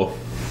pretty cool.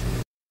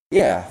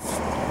 Yeah.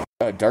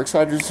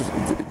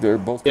 Darksiders, they're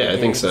both... Yeah, I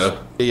think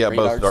so. Yeah,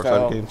 both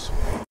Darksiders games.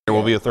 There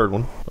will be a third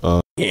one.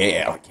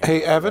 Yeah.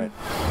 Hey, Evan?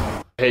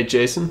 Hey,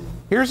 Jason?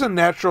 Here's a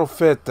natural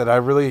fit that I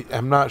really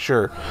am not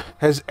sure.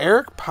 Has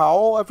Eric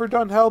Powell ever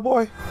done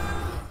Hellboy?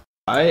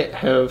 I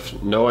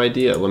have no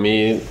idea. Let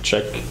me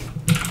check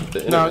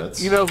the Now,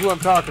 internets. you know who I'm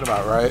talking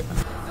about, right?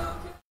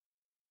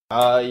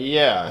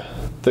 Yeah.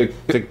 The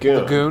Goon.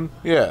 The Goon?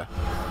 Yeah.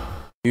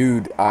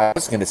 Dude, I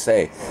was going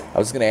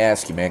to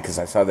ask you, man, because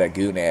I saw that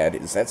Goon ad.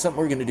 Is that something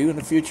we're going to do in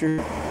the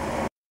future?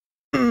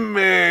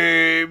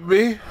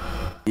 Maybe.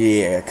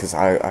 Yeah, because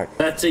I...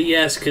 That's a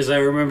yes, because I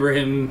remember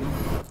him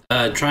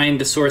trying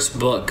to source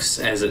books,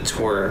 as it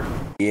were.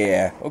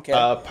 Yeah, okay.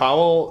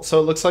 Powell, so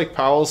it looks like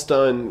Powell's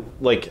done,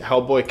 like,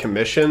 Hellboy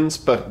commissions,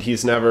 but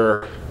he's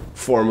never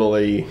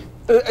formally...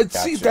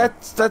 See,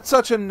 that's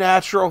such a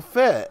natural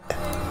fit.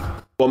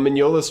 Well,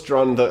 Mignola's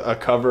drawn a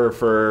cover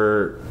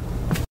for...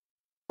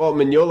 Well,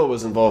 Mignola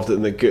was involved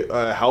in the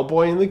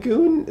Hellboy and the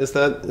Goon? Is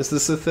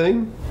this a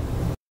thing?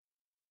 I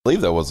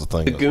believe that was a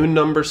thing. The Goon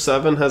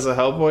 #7 has a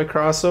Hellboy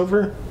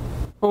crossover?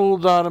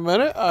 Hold on a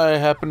minute. I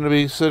happen to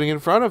be sitting in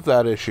front of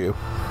that issue.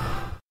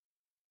 I'm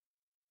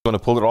going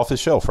to pull it off his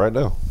shelf right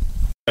now.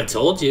 I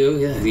told you,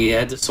 yeah, you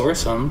had to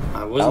source them.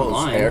 I wasn't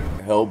lying.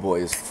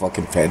 Hellboy is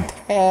fucking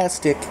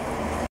fantastic.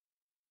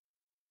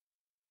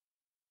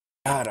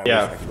 God, I wish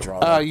I could draw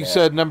like you that.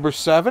 said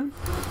 #7?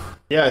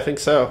 Yeah, I think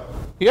so.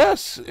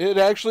 Yes, it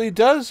actually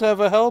does have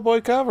a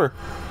Hellboy cover.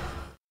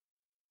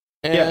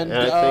 And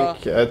I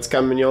think it's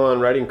got Mignola on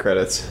writing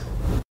credits.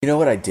 You know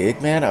what I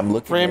dig, man? I'm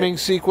looking framing,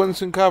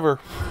 sequence, and cover.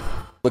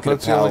 Looking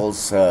at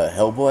Powell's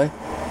Hellboy,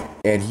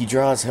 and he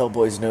draws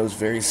Hellboy's nose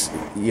very,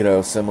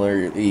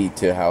 similarly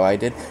to how I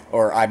did.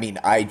 Or, I mean,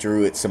 I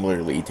drew it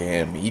similarly to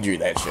him. He drew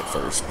that shit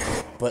first.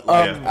 But,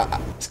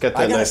 it's got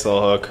that nice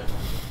little hook.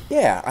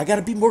 Yeah, I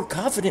gotta be more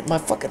confident in my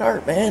fucking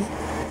art, man.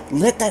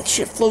 Let that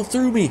shit flow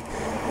through me.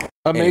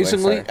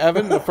 Amazingly, anyway,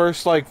 Evan, the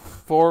first 4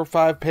 or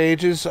 5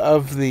 pages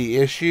of the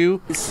issue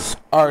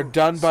are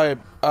done by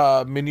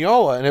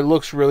Mignola, and it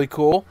looks really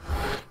cool.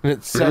 And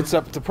it sets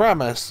up the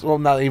premise. Well,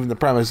 not even the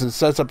premise. It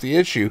sets up the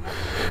issue.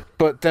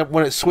 But then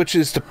when it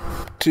switches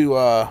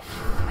to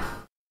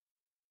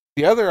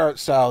the other art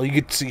style, you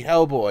get to see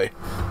Hellboy.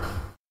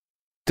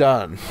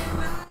 Done.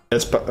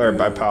 It's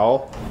by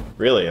Powell?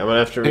 Really? I'm gonna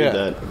have to read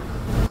that.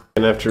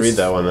 I'm gonna have to read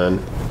that one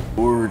then.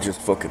 Or just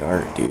fucking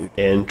art, dude.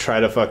 And try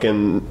to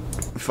fucking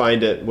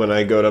find it when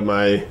I go to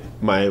my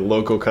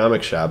local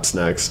comic shops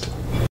next.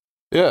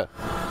 Yeah.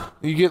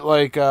 You get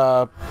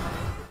 4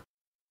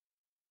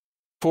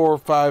 or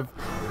 5,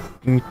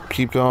 and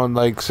keep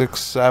going, 6,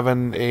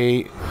 7,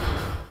 8.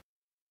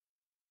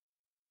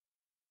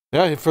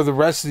 Yeah, for the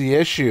rest of the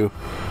issue,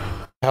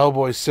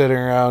 Hellboy sitting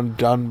around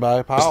done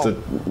by Powell.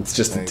 It's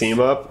just a team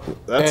up.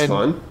 That's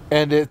fun.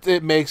 And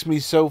it makes me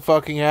so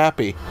fucking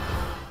happy.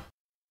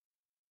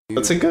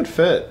 That's a good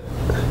fit.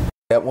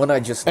 That one I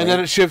just... And then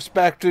it shifts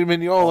back to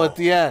Mignola at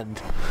the end.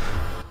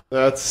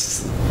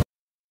 That's...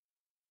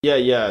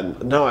 Yeah.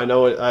 No, I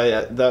know it.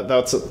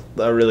 That's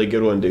a really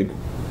good one, dude.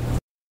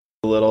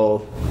 A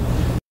little...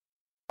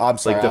 I'm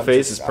sorry. The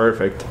face is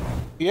perfect.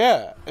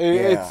 Yeah.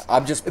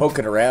 I'm just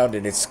poking around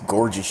and it's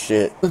gorgeous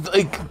shit.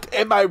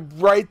 Am I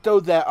right,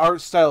 though, that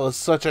art style is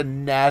such a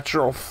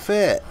natural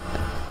fit?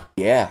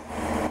 Yeah.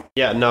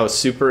 Yeah, no,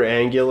 super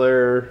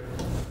angular,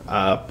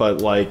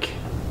 but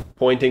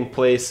pointing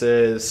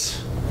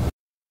places.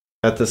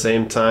 At the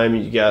same time,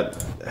 you got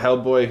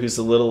Hellboy, who's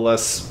a little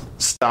less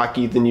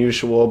stocky than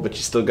usual, but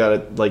you still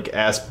got a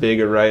ass big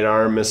a right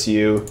arm as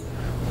you.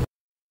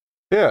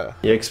 Yeah.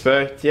 You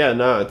expect? Yeah,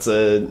 no, it's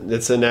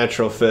a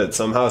natural fit.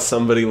 Somehow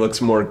somebody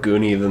looks more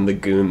goony than the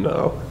Goon,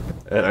 though,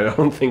 and I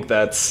don't think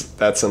that's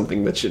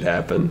something that should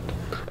happen.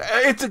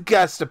 It's a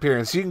guest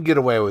appearance. You can get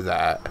away with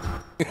that.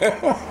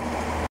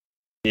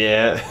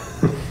 Yeah.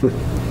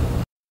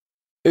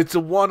 It's a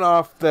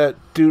one-off that,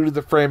 due to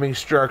the framing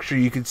structure,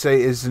 you could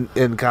say isn't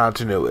in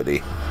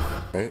continuity.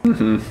 Right.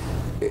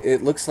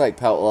 It looks like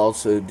Powell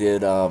also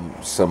did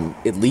some,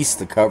 at least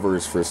the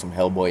covers for some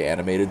Hellboy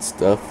animated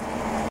stuff.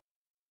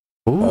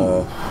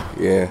 Ooh.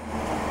 Yeah.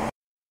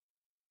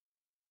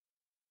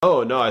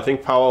 Oh no, I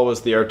think Powell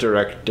was the art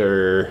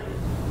director.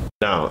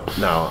 No,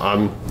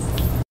 I'm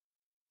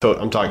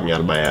talking out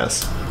of my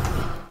ass.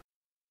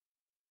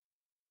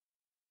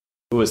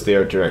 Who was the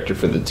art director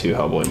for the 2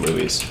 Hellboy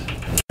movies?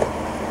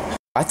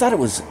 I thought it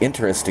was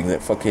interesting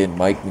that fucking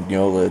Mike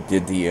Mignola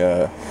did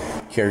the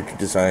character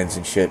designs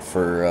and shit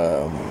for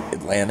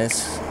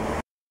Atlantis,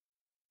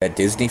 that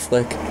Disney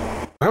flick.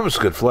 That was a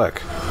good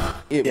flick.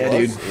 Dude.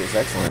 It was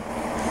excellent.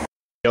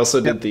 He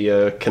also did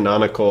the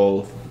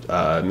canonical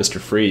Mr.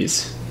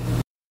 Freeze.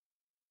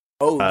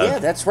 Oh, yeah,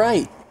 that's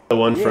right. The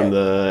one from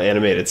the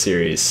animated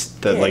series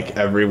that like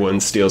everyone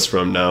steals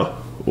from now.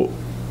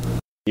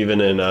 Even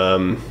in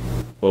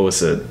what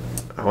was it?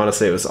 I want to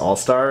say it was All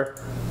Star.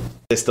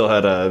 They still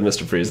had a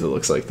Mr. Freeze that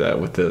looks like that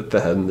with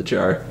the head in the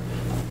jar.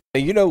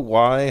 And you know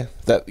why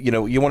that?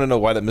 You want to know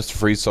why that Mr.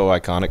 Freeze is so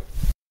iconic?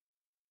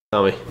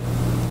 Tell me.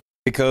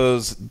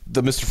 Because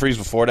the Mr. Freeze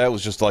before that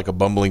was just like a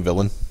bumbling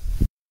villain.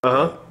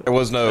 There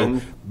was no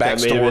backstory.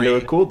 That made him into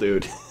a cool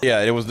dude.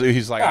 Yeah, it was.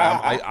 He's like,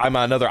 I'm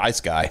another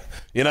ice guy.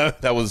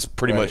 That was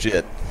pretty much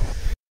it.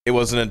 It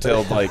wasn't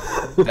until like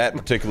that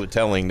particular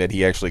telling that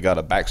he actually got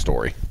a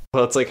backstory.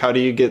 Well, it's like, how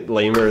do you get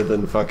lamer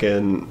than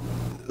fucking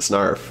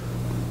Snarf?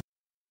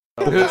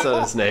 Oh, that's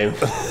not his name.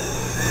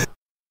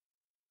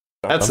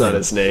 That's not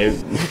his name.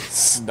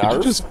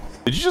 Snarf?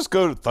 Did you just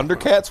go to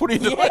Thundercats? What are you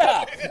doing?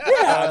 Yeah,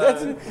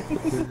 that's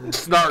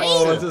Snart.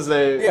 Oh, what's his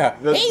name? Yeah.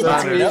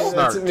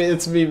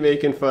 It's me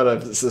making fun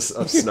of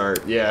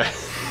Snart. Yeah.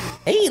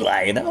 Hey,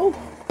 Lionel.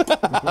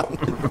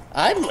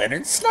 I'm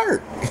Leonard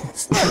Snart.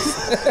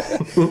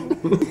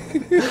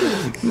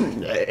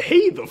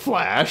 Hey, the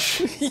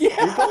Flash.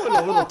 Yeah. You're going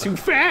a little too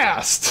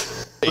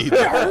fast. Hey, the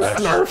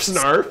Flash.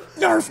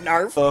 Snarf.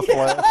 Narf. The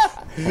Flash.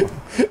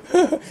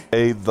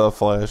 Hey, the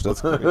Flash. That's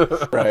great.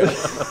 Right.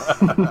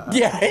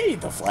 Yeah, hey,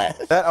 the Flash.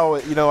 That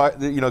always,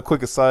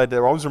 quick aside,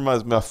 there always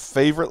reminds me. My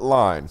favorite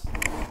line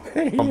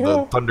from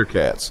the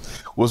Thundercats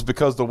was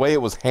because the way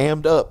it was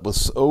hammed up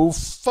was so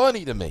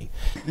funny to me.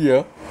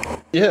 Yeah.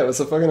 Yeah, it was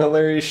a fucking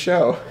hilarious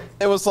show.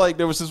 It was like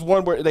there was this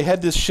one where they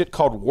had this shit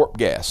called warp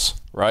gas,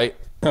 right?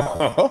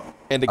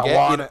 And the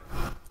gas,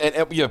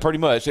 and yeah, pretty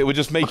much, it would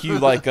just make you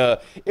like,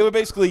 it would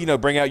basically,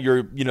 bring out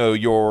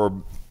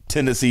your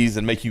tendencies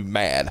and make you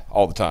mad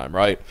all the time,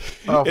 right?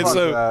 Oh, and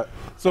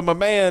so my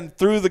man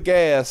threw the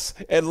gas,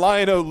 and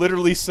Lion-O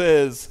literally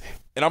says,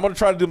 and I'm gonna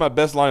try to do my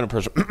best Lion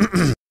impression.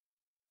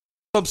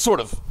 Some sort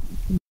of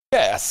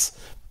gas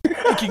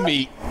making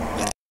me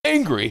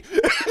angry.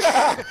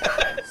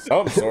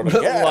 Some sort of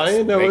gas.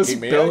 Lion-O was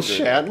Bill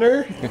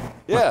Shatner?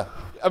 Yeah.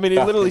 I mean, he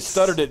literally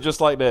stuttered it just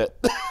like that.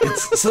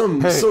 It's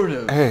some sort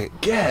of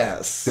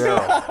gas.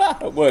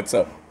 What's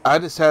up? I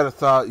just had a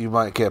thought you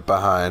might get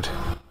behind.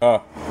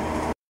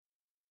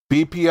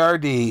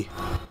 BPRD,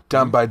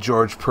 done by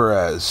George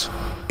Perez.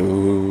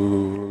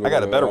 Ooh, I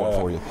got a better one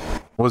for you.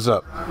 What's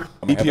up?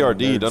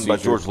 BPRD, done by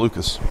George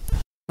Lucas.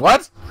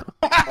 What?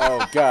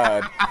 Oh,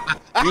 God.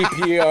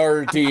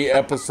 BPRD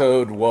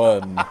Episode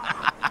 1.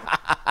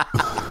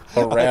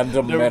 A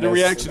random menace. The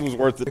reaction was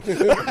worth it.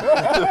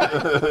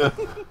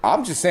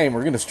 I'm just saying,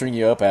 we're going to string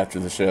you up after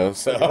the show,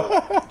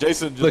 so.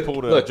 Jason just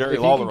pulled a Jerry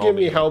Lawler on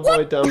me.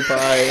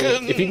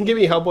 If you can give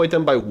me Hellboy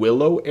done by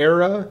Willow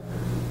era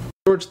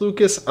George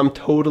Lucas, I'm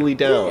totally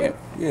down.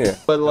 Yeah.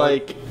 But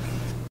like,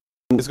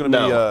 it's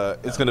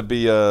gonna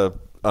be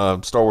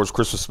Star Wars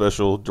Christmas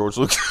special, George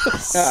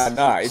Lucas.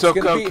 Nah. It's so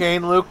gonna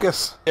Cocaine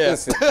Lucas.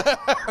 Listen,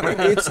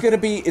 it's gonna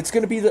be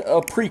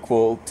a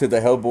prequel to the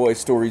Hellboy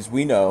stories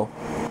we know,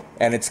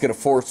 and it's gonna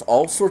force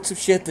all sorts of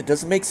shit that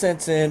doesn't make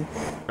sense in,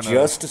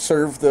 just to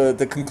serve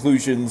the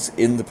conclusions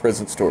in the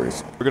present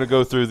stories. We're gonna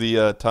go through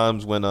the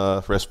times when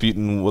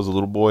Rasputin was a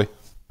little boy.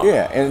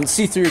 Yeah, and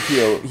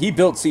C-3PO, he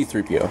built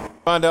C-3PO.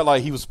 Find out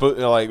like he was supposed,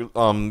 he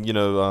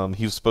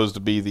was supposed to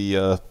be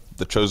the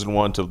chosen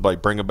one to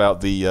like bring about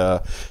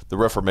the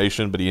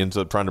Reformation, but he ends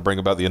up trying to bring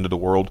about the end of the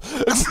world.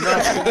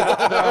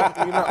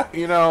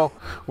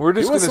 We're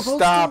just gonna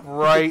stop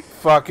right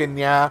fucking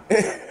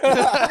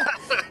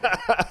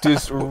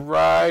just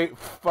right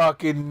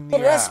fucking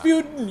But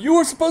Rasputin, you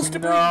were supposed to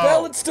bring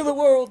balance to the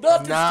world,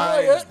 not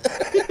destroy it.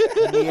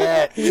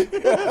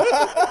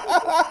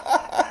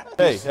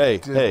 Hey.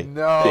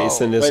 No.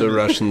 Jason is a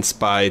Russian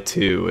spy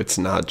too. It's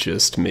not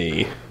just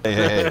me.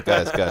 Hey,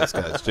 guys.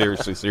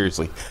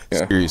 Seriously.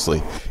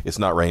 It's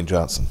not Rain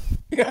Johnson.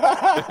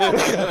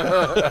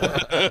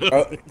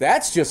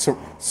 That's just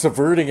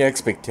subverting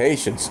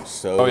expectations.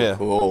 So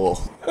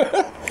cool.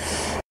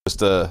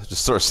 Just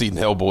start seeing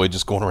Hellboy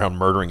just going around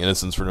murdering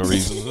innocents for no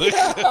reason.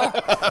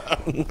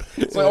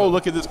 It's like, oh,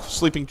 look at this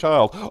sleeping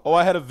child. Oh,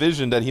 I had a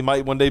vision that he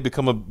might one day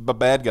become a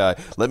bad guy.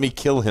 Let me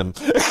kill him.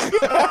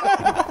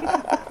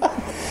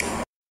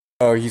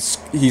 Oh,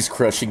 he's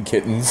crushing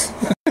kittens.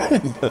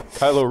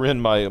 Kylo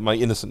Ren, my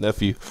innocent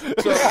nephew.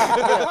 So,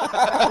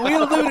 we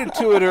alluded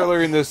to it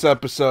earlier in this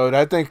episode.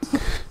 I think,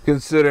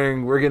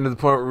 considering we're getting to the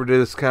point where we're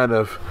just kind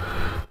of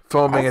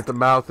foaming at the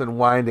mouth and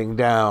winding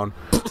down,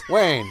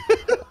 Wayne,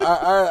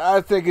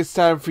 I think it's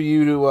time for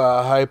you to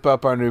hype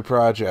up our new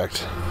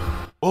project.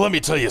 Well, let me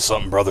tell you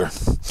something, brother.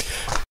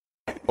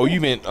 Oh,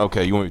 you meant,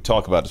 okay, you want me to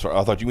talk about this?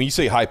 I thought when you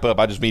say hype up,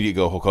 I just immediately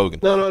go Hulk Hogan.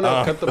 No,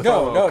 cut the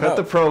promo. No, cut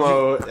the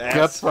promo.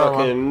 Ass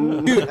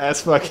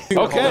fucking.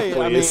 Okay,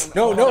 Homer, I mean,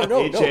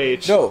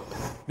 please.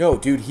 No,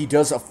 dude, he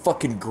does a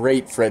fucking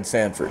great Fred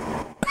Sanford.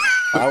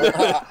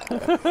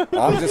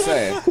 I'm just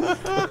saying.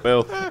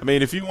 Well, I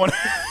mean, if you want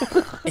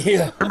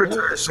Yeah. Let me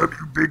tell you something,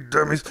 you big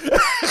dummies.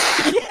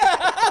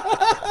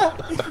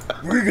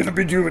 We're gonna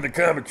be doing a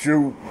comic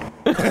show.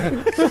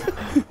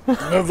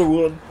 Another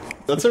one.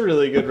 That's a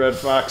really good Red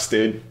Fox,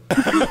 dude.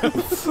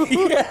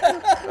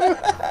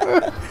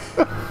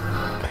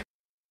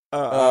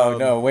 Oh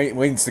no,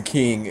 Wayne's the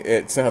king.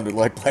 It sounded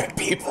like black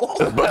people.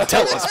 But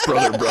tell us,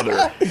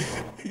 brother.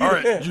 All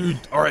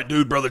right,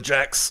 dude, brother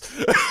Jax.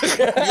 You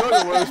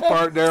know the worst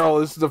part, Daryl?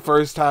 This is the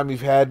first time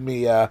you've had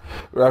me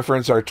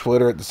reference our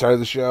Twitter at the start of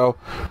the show.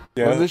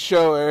 Yeah. When this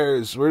show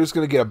airs, we're just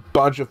going to get a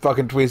bunch of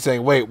fucking tweets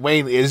saying, wait,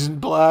 Wayne isn't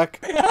black?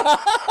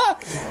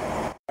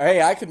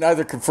 Hey, I can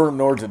neither confirm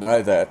nor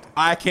deny that.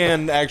 I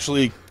can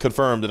actually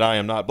confirm that I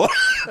am not black.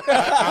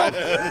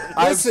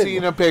 I've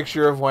seen a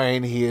picture of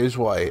Wayne. He is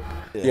white.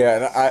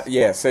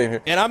 Yeah, same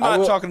here. And I'm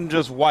not talking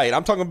just white.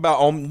 I'm talking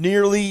about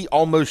nearly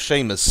almost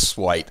Seamus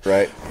white.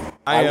 Right.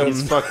 I am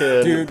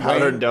fucking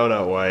powdered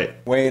donut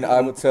white. Wayne,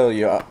 I will tell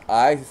you,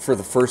 I for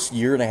the first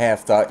year and a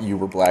half thought you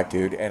were black,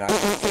 dude, and I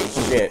didn't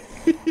say shit.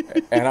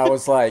 And I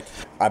was like,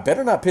 I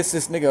better not piss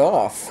this nigga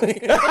off.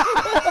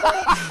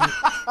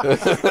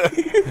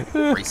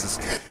 Racist.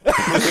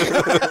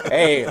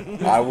 Hey,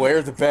 I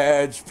wear the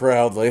badge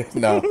proudly.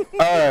 No.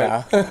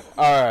 All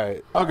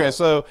right. Okay,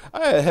 so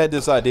I had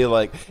this idea,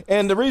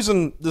 and the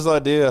reason this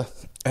idea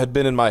had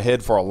been in my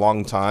head for a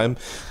long time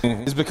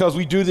is because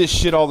we do this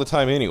shit all the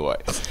time anyway.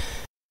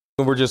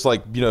 We're just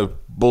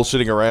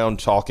bullshitting around,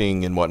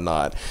 talking and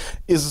whatnot.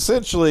 Is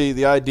essentially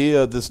the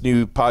idea of this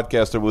new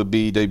podcast that will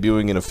be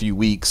debuting in a few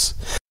weeks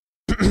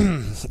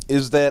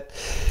is that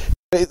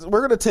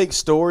we're going to take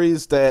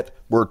stories that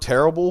were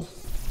terrible,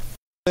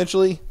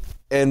 essentially,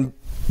 and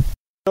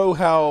show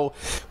how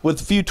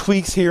with a few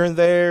tweaks here and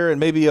there and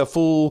maybe a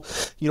full,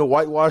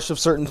 whitewash of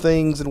certain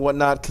things and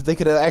whatnot, they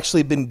could have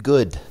actually been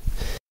good.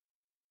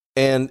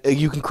 And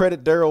you can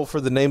credit Daryl for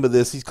the name of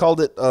this. He's called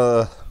it,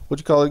 what'd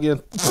you call it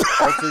again?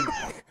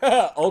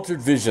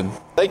 Altered Vision.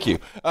 Thank you.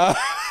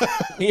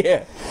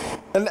 Yeah.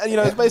 And,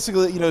 it's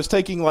basically, it's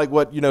taking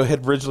what,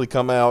 had originally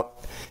come out.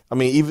 I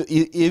mean,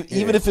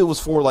 even if it was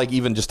for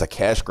even just a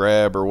cash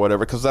grab or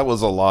whatever, because that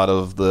was a lot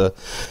of the...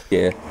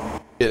 Yeah.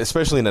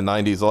 Especially in the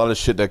 90s, a lot of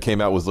shit that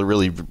came out was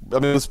really... I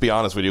mean, let's be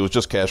honest with you, it was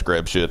just cash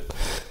grab shit.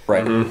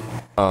 Right.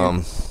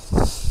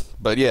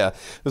 But yeah,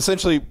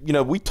 essentially,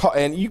 we talk,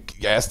 and you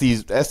ask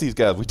these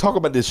guys, we talk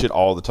about this shit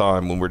all the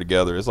time when we're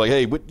together. It's like,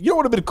 hey, but you know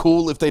what would have been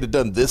cool if they'd have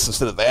done this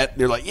instead of that? And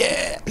they're like,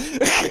 yeah.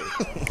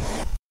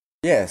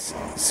 Yes.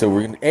 So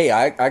we're gonna. Hey,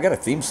 I got a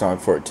theme song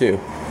for it too.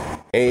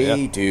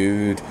 Hey,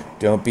 dude,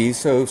 don't be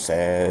so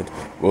sad.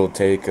 We'll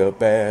take a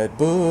bad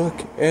book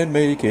and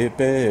make it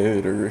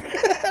better.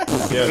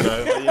 Yeah,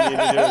 no, what you need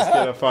to do is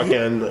get a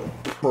fucking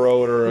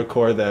pro to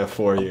record that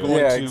for you.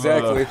 Yeah,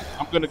 exactly.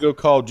 I'm going to go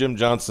call Jim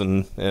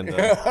Johnson, and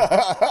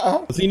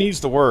he needs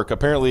to work.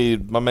 Apparently,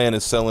 my man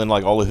is selling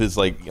all of his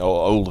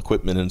old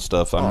equipment and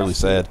stuff. I'm really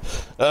sad.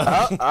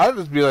 I'll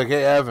just be like,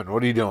 hey, Evan,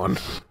 what are you doing?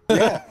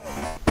 Yeah.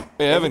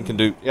 Yeah, Evan can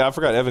do. Yeah, I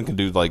forgot Evan can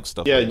do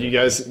stuff. Yeah, you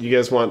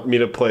guys want me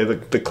to play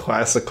the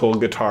classical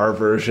guitar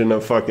version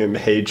of fucking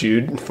Hey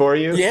Jude for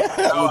you? Yeah,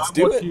 let's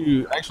do it.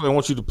 I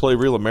want you to play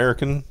Real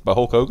American by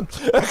Hulk Hogan.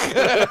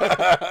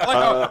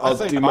 I'll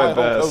do my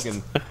best.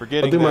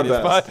 I'll do my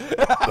best.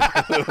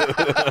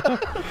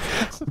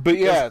 But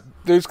yeah,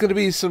 there's going to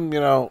be some,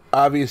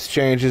 obvious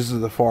changes to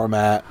the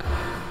format.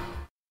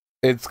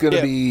 It's going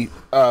to be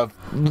a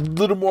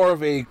little more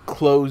of a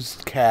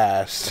closed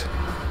cast.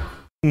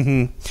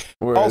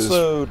 Mm-hmm.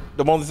 Also,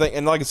 the only thing,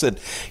 and like I said,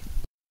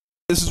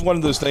 this is one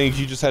of those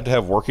things you just had to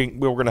have working.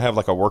 We're going to have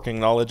a working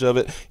knowledge of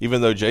it,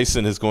 even though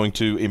Jason is going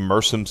to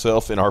immerse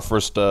himself in our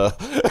first. Our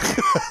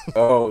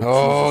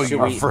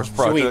first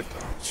project.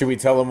 Should we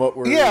tell them what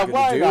we're going to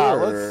do?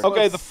 Not?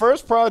 Okay, the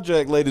first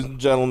project, ladies and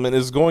gentlemen,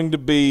 is going to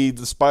be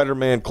the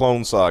Spider-Man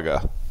Clone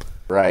Saga.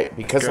 Right,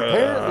 because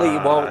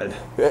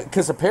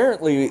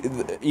apparently,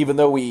 even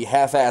though we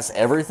half-ass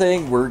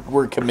everything,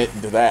 we're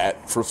committing to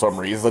that for some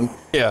reason.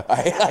 Yeah,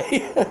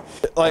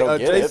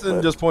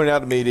 Jason just pointed out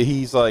to me that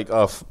he's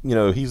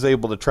he's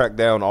able to track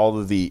down all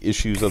of the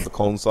issues of the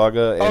Clone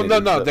Saga. And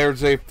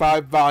there's a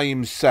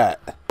 5-volume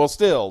set. Well,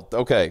 still,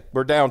 okay,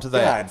 we're down to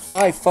that. God,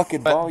 5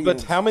 fucking volumes.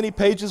 But how many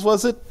pages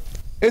was it?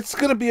 It's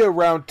going to be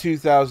around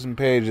 2,000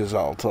 pages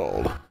all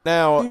told.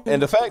 Now, and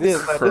the fact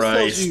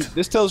is,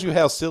 this tells you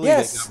how silly they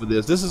got with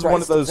this. This is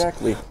one of those.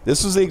 Exactly.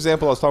 This was the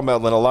example I was talking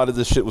about when a lot of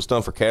this shit was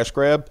done for cash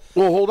grab.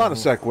 Well, hold on a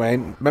sec,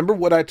 Wayne. Remember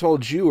what I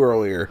told you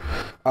earlier?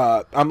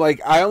 I'm like,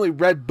 I only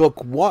read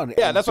book 1.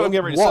 Yeah, that's what I'm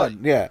getting ready to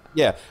say.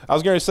 Yeah. I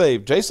was going to say,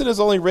 Jason has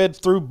only read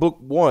through book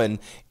 1,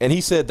 and he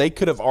said they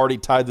could have already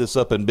tied this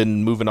up and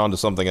been moving on to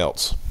something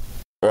else.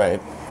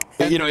 Right.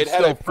 You know, it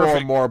had four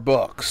more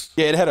books.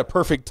 Yeah, it had a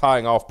perfect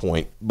tying off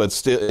point, but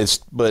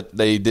but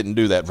they didn't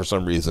do that for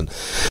some reason.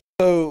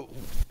 So,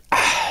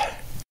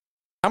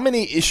 how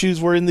many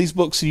issues were in these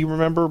books? Do you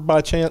remember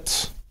by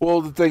chance? Well,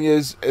 the thing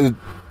is,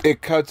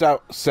 it cuts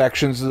out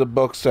sections of the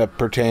books that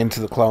pertain to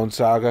the Clone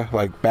Saga,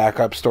 like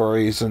backup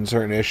stories and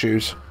certain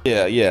issues.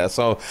 Yeah.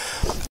 So,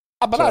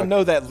 but I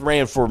know that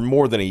ran for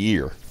more than a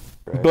year.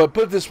 Right. But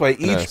put it this way,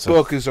 each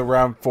book is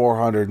around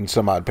 400 and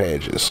some odd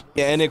pages.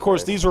 Yeah, and of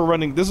course these were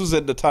running. This was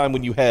at the time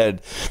when you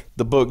had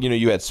the book. You know,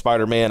 you had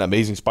Spider-Man,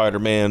 Amazing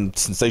Spider-Man,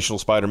 Sensational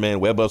Spider-Man,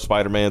 Web of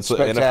Spider-Man,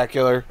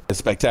 Spectacular, and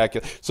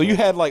Spectacular. So you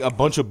had like a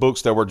bunch of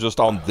books that were just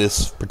on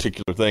this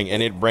particular thing,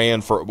 and it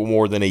ran for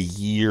more than a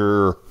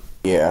year.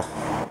 Yeah.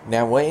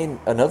 Now, Wayne,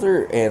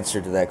 another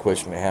answer to that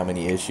question: how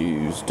many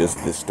issues does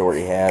this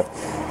story have?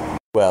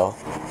 Well,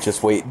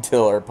 just wait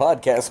until our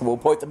podcast and we'll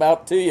point them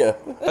out to you.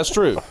 That's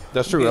true.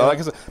 Yeah. Like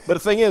I said, but the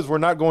thing is, we're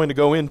not going to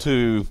go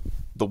into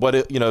the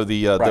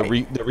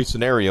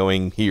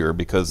re-scenarioing here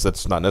because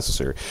that's not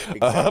necessary.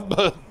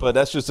 Exactly. But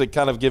that's just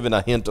kind of giving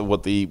a hint of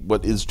what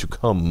is to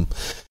come.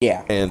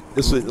 Yeah. And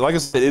this is, like I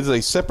said, it is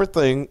a separate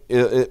thing.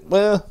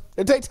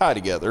 They tie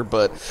together,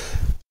 but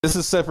this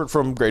is separate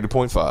from Graded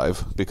Point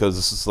 5 because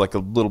this is like a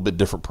little bit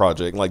different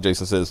project. Like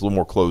Jason said, it's a little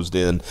more closed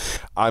in.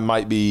 I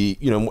might be,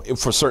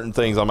 for certain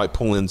things, I might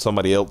pull in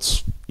somebody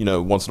else,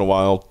 once in a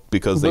while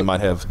because they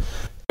might have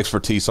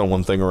expertise on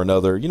one thing or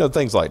another,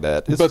 things like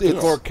that. But the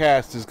core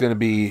cast is going to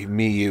be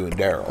me, you, and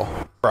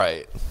Daryl.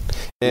 Right.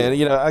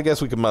 And, I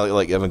guess we could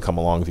let Evan come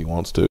along if he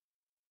wants to.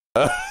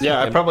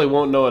 I probably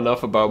won't know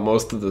enough about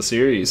most of the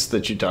series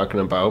that you're talking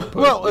about.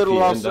 Well, it'll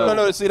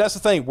also... See, that's the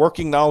thing.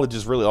 Working knowledge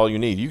is really all you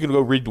need. You can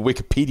go read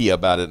Wikipedia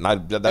about it,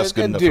 and that's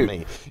good enough for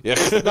me. Yeah.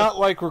 It's not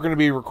like we're going to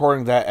be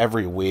recording that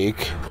every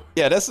week.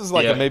 Yeah, this is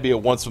like maybe a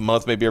once a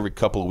month, maybe every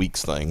couple of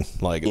weeks thing.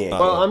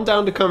 Well, I'm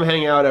down to come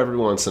hang out every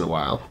once in a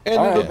while.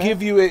 And it'll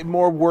give you a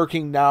more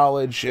working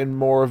knowledge and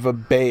more of a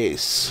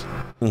base.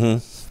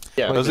 Mm-hmm.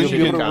 Yeah, those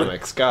are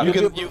comics. Got it.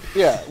 We're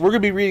going to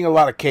be reading a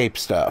lot of Cape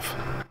stuff.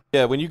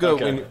 Yeah, when you go,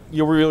 when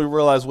you'll really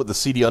realize what the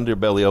seedy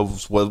underbelly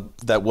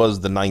was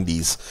the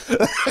 90s.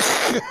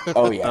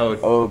 Oh yeah.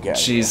 Oh god.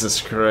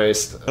 Jesus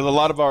Christ. And a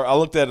lot of I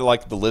looked at it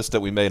like the list that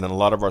we made, and a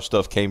lot of our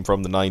stuff came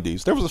from the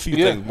 90s. There was a few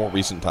things more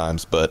recent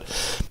times, but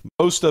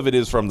most of it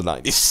is from the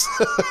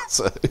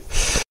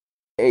 90s.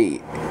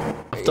 Hey,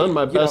 I've done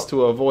my best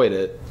to avoid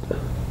it,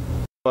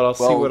 but I'll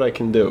see what I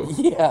can do.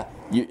 Yeah.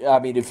 I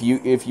mean, if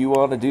you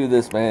want to do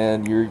this,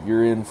 man,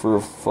 you're in for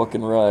a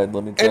fucking ride.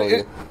 Let me tell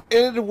you.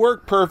 It'll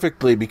work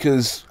perfectly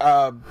because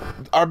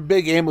our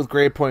big aim with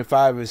Grade Point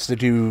 5 is to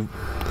do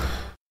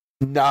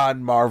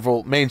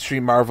non-Marvel,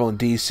 mainstream Marvel and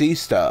DC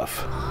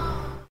stuff.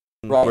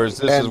 Right.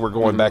 Whereas we're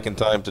going back in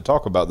time to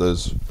talk about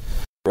those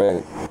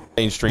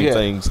mainstream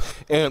things,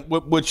 and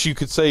what you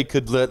could say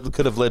could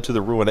have led to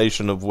the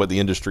ruination of what the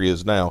industry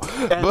is now.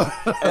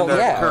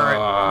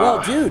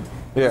 Well, dude.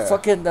 Yeah.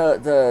 Fucking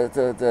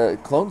the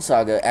Clone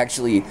Saga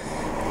actually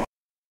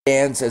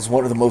stands as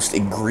one of the most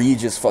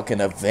egregious fucking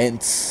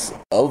events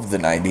of the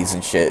 90s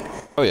and shit.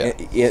 Oh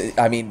yeah.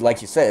 I mean,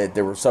 like you said,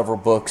 there were several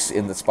books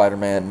in the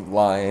Spider-Man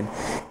line,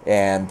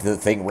 and the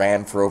thing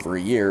ran for over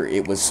a year.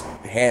 It was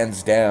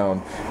hands down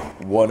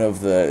one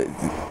of the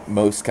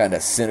most kind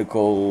of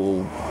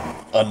cynical,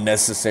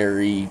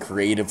 unnecessary,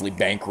 creatively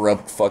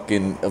bankrupt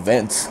fucking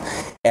events.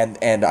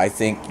 And I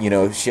think,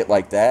 shit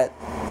like that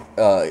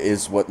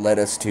is what led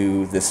us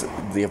to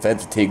the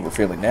event fatigue we're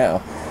feeling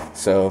now.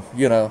 So,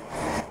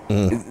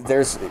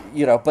 there's,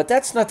 but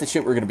that's not the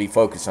shit we're going to be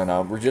focusing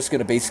on. We're just going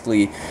to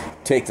basically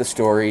take the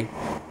story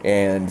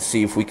and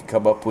see if we can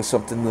come up with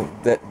something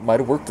that might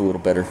have worked a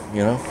little better,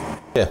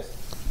 Yeah.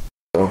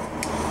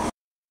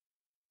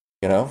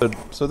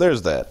 So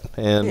there's that,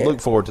 and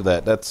look forward to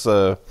that. That's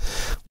we'll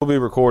be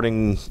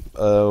recording.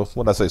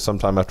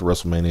 Sometime after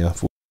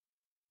WrestleMania.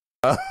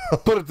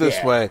 Put it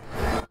this way,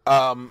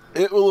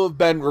 it will have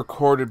been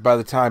recorded by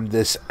the time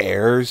this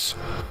airs.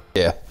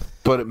 Yeah,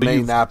 but it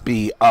may not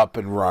be up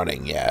and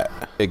running yet.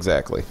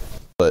 Exactly,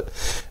 but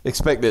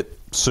expect it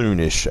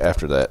soonish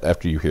after that.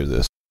 After you hear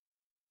this,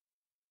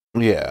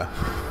 yeah.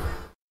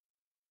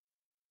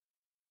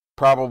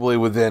 Probably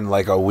within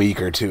like a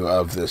week or two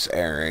of this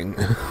airing.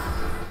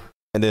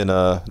 And then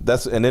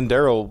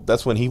Daryl,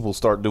 that's when he will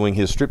start doing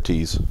his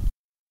striptease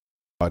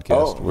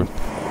podcast.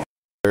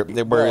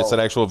 Where it's an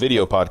actual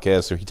video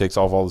podcast where he takes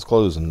off all his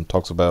clothes and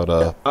talks about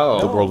the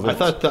world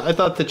of I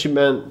thought that you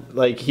meant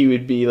like he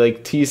would be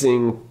like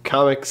teasing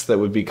comics that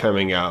would be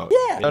coming out.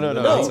 Yeah. No.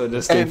 Not so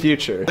distant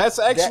future. That's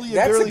actually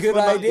that's really a good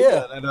fun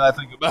idea. And I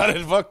think about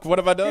it. Fuck, what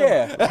have I done?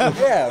 Yeah,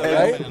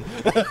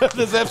 right.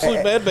 This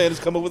absolute madman has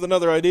come up with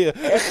another idea.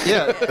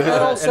 Yeah,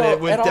 and it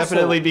would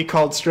definitely be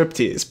called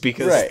striptease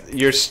because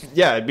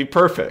it'd be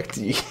perfect.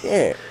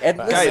 Yeah, and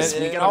guys,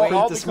 we gotta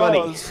print this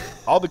money.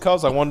 All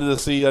because I wanted to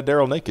see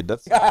Daryl naked.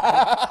 That's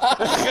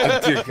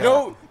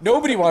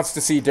nobody wants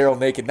to see Daryl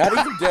naked, not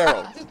even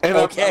Daryl.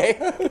 Okay.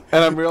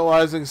 And I'm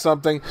realizing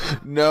something.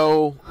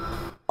 No,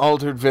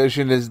 altered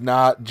vision is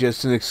not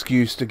just an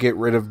excuse to get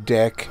rid of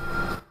Dick.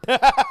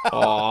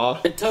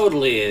 Aww. It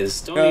totally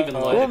is. Don't even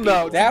lie to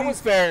people. That was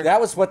fair. That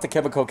was what the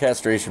chemical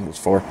castration was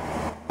for.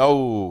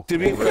 Oh. To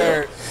be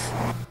fair,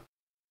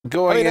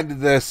 going into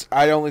this,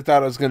 I only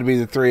thought it was going to be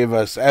the three of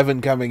us.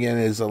 Evan coming in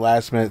is a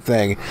last minute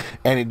thing.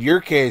 And in your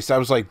case, I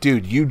was like,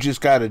 dude, you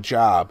just got a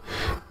job.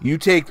 You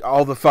take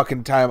all the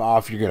fucking time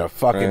off you're going to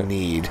fucking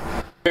need.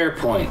 Fair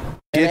point.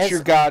 Get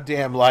your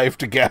goddamn life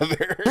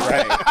together.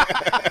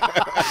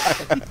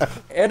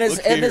 And as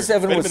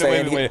Evan was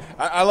saying, wait.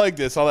 I like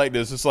this.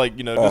 It's like,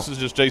 this is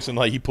just Jason.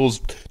 Like, he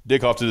pulls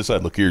Dick off to the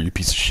side. Look here, you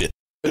piece of shit.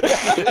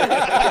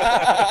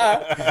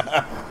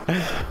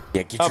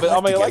 Yeah, get your life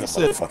together, like I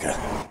said,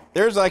 motherfucker.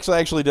 There's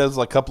actually does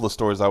like a couple of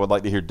stories I would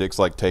like to hear Dick's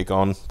like take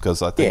on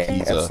because I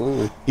think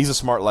he's a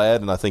smart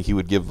lad and I think he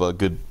would give a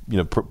good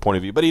point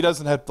of view. But he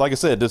doesn't have, like I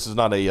said, this is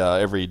not a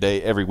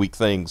every week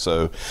thing.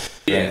 So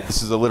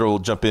this is a literal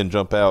jump in,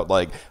 jump out.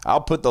 Like I'll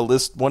put the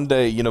list one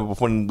day.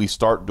 When we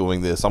start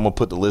doing this, I'm gonna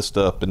put the list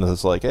up and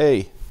it's like,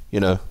 hey,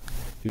 if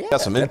you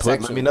got some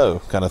input, let me know,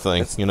 kind of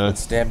thing. It's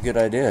a damn good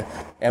idea,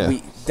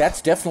 and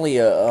that's definitely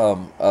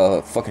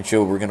a fucking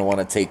show we're gonna want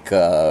to take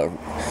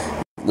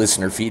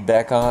listener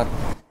feedback on.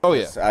 Oh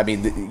yeah, I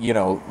mean,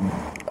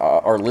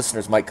 our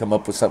listeners might come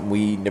up with something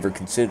we never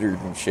considered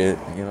and shit.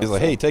 He's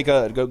like, hey,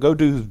 go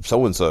do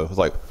so and so. It's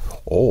like,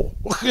 oh,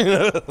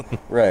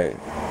 right.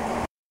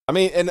 I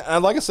mean, and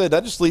like I said,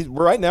 that just leaves.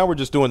 Right now, we're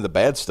just doing the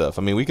bad stuff.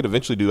 I mean, we could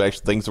eventually do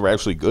things that were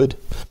actually good.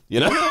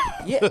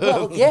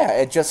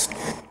 And just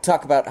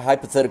talk about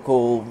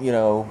hypothetical,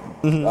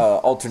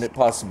 alternate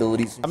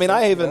possibilities. I mean,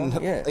 I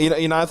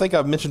think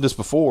I've mentioned this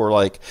before.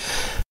 Like,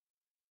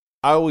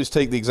 I always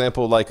take the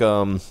example, like,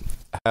 how,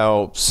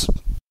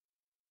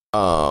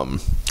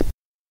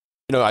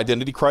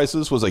 Identity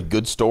Crisis was a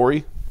good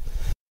story,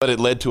 but it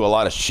led to a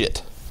lot of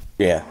shit.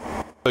 Yeah.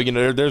 So,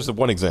 there's the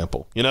one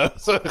example,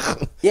 So,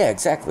 yeah,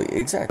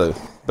 exactly. So,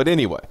 but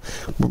anyway,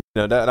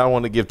 I don't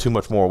want to give too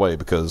much more away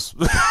because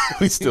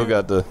we still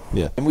got to,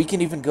 And we can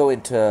even go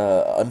into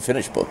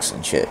unfinished books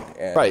and shit.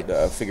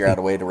 And, figure out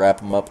a way to wrap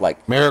them up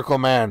like... Miracle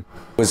Man.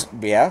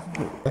 How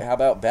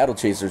about Battle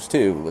Chasers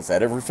 2? Was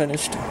that ever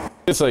finished?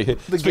 It's like,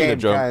 speaking of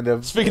Joe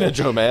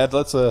Mad,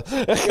 let's...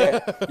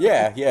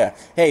 Yeah.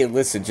 Hey,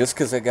 listen, just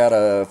because I got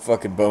a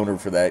fucking boner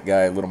for that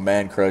guy, a little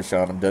man crush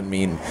on him, doesn't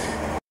mean...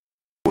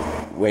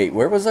 Wait,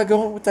 where was I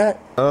going with that?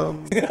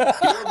 You're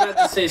about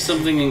to say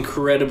something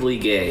incredibly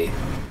gay.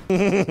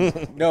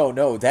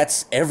 No,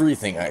 that's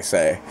everything I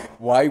say.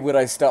 Why would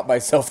I stop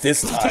myself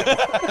this time?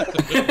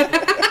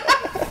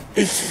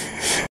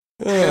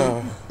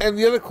 And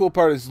the other cool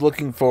part is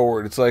looking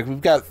forward. It's like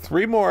we've got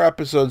 3 more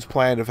episodes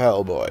planned of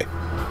Hellboy.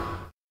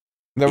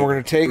 Then we're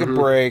going to take a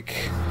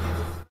break,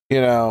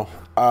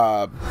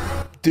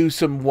 do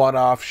some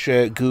one-off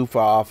shit, goof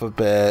off a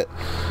bit.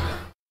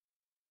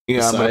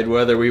 Decide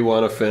whether we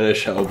want to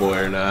finish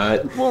Hellboy or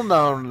not. Well,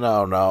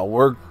 no.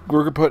 We're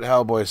gonna put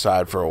Hellboy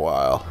aside for a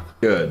while.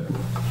 Good.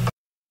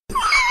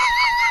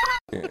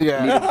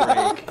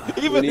 Yeah.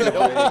 We need a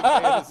break.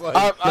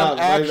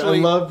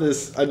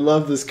 I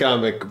love this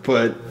comic,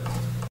 but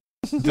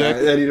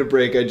I need a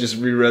break. I just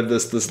reread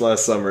this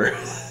last summer.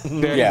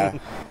 Yeah.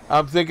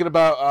 I'm thinking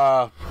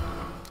about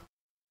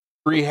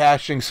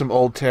rehashing some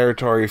old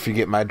territory. If you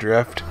get my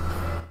drift.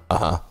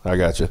 I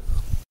got you.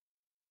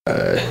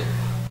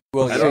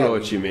 Well, I don't know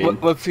what you mean.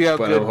 Let's see how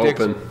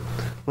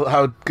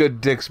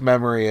good Dick's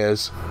memory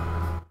is.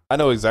 I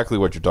know exactly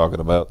what you're talking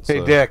about.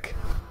 Hey, Dick.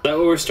 Is that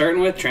what we're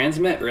starting with?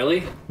 Transmit,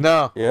 really?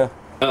 No. Yeah.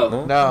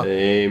 Oh. No.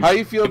 Same. How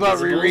you feel about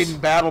rereading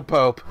Battle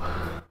Pope?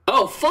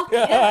 Oh, fuck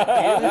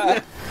yeah,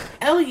 dude.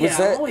 Hell yeah,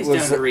 I'm always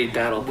down to read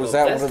Battle Pope. Was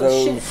that That's one of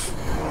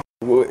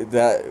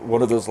those...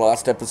 one of those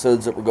lost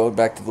episodes that we're going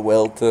back to the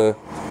well to...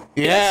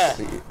 Yeah.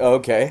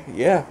 Okay,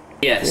 yeah.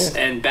 Yes,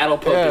 and Battle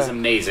Pope is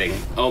amazing.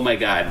 Oh my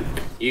god.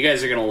 You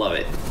guys are going to love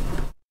it.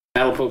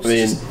 Battle Pope's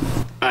just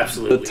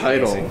absolutely the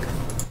title. amazing.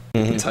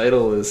 The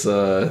title is...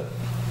 The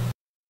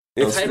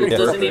title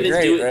doesn't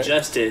even do it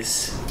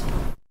justice.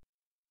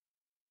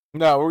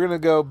 No, we're going to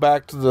go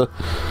back to the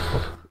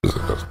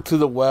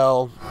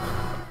well,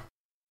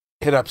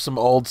 hit up some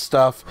old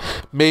stuff.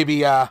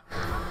 Maybe, how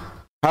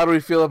do we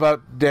feel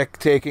about Dick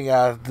taking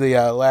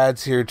the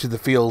lads here to the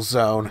field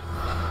zone?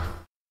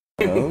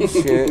 Oh,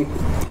 shit.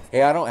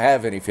 Hey, I don't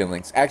have any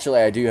feelings.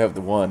 Actually, I do have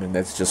the one, and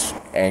that's just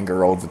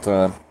anger all the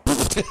time.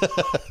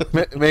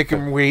 Make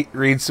him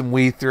read some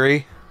We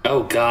 3.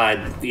 Oh,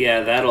 God.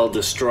 Yeah, that'll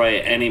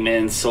destroy any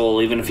man's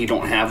soul, even if you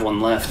don't have one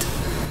left.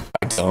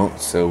 I don't,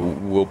 so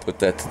we'll put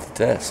that to the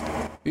test.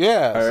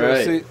 Yeah, All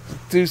so right.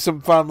 do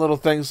some fun little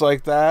things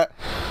like that.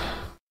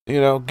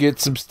 Get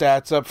some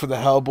stats up for the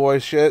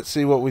Hellboy shit,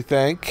 see what we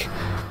think.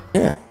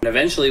 Yeah. And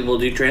eventually we'll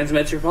do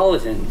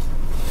Transmetropolitan.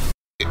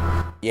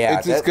 Yeah,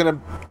 it's just gonna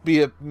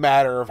be a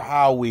matter of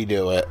how we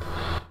do it.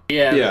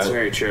 Yeah, that's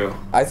very true.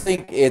 I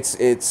think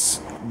it's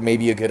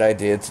maybe a good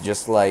idea to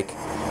just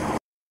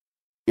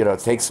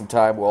take some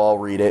time. We'll all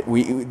read it.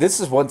 This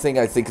is one thing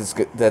I think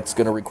that's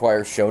going to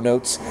require show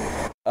notes,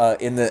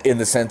 in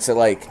the sense that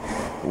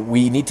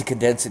we need to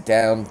condense it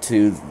down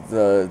to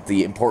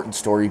the important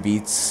story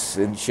beats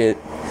and shit.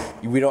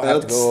 We don't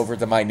have to go over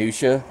the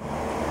minutia.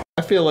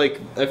 I feel like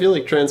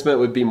Transmet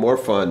would be more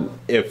fun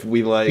if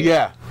we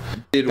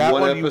did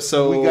one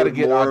episode we gotta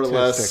get more autistic. or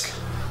less.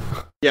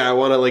 Yeah, I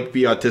want to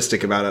be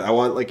autistic about it. I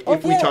want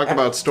if we talk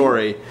about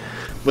story,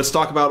 let's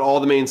talk about all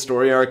the main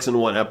story arcs in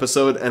one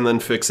episode and then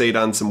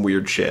fixate on some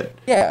weird shit.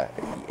 Yeah.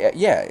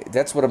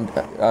 That's what I'm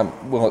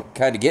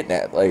kind of getting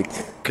at.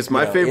 Because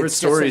my favorite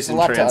stories in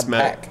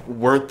Transmet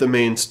weren't the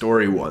main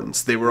story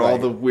ones. They were all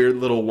the weird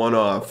little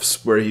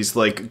one-offs where he's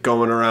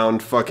going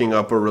around fucking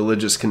up a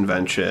religious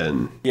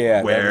convention.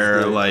 Yeah,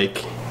 where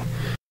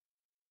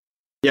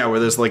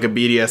where there's a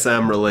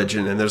BDSM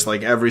religion and there's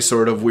every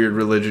sort of weird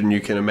religion you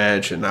can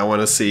imagine. I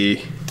want to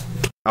see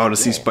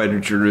Spider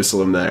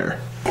Jerusalem there.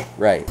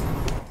 Right.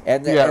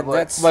 And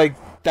that's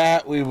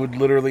that we would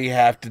literally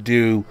have to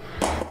do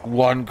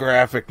one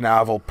graphic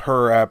novel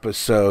per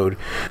episode,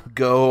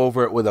 go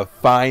over it with a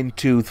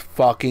fine-tooth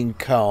fucking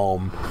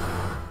comb.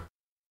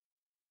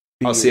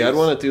 Oh, see, I'd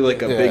want to do a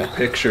big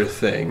picture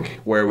thing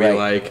where we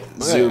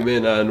zoom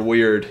in on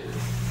weird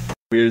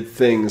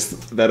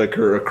things that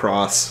occur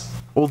across.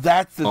 Well,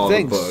 that's the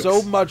thing. The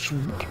so much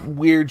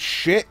weird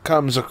shit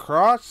comes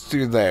across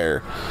through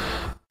there.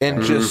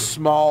 In just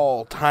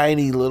small,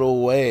 tiny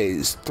little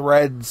ways.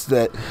 Threads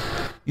that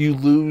you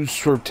lose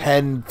for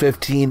 10,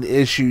 15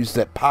 issues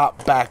that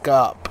pop back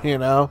up,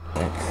 Oh,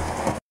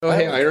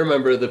 hey, I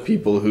remember the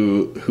people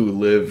who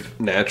live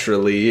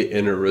naturally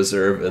in a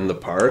reserve in the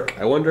park.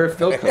 I wonder if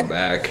they'll come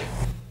back.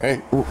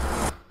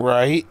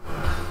 Right?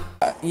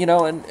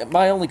 And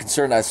my only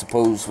concern, I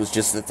suppose, was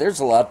just that there's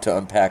a lot to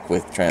unpack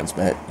with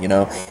Transmet,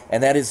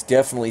 and that is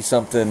definitely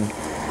something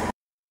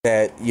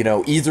that,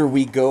 either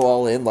we go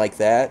all in like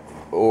that,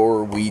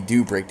 or we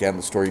do break down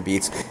the story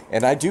beats.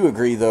 And I do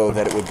agree, though,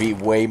 that it would be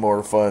way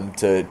more fun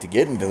to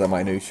get into the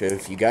minutia.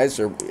 If you guys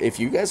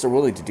are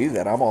willing to do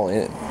that, I'm all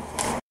in.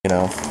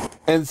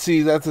 And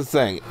see, that's the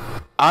thing.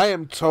 I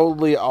am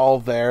totally all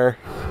there.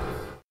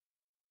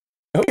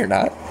 No, you're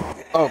not.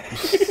 Oh,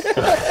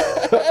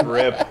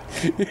 Rip.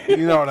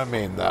 You know what I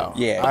mean, though.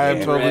 Yeah, I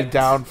am totally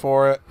down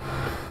for it.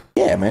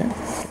 Yeah, man.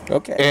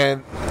 Okay.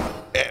 And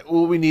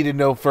what we need to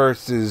know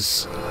first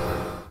is,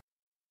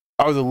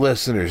 are the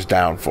listeners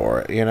down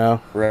for it,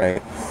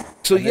 Right.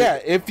 So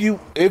if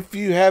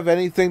you have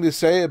anything to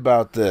say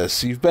about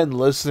this, you've been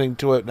listening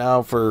to it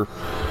now for,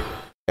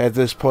 at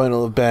this point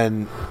it'll have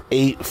been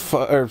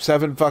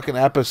 7 fucking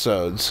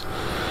episodes.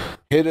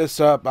 Hit us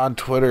up on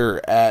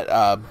Twitter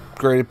at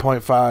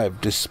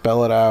graded.5 to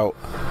spell it out.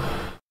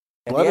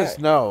 And let us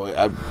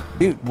know.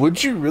 Dude,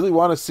 would you really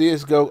want to see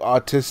us go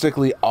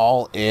autistically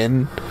all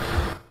in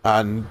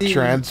on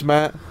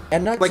Transmet?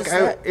 And not just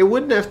that. It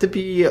wouldn't have to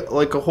be a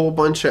whole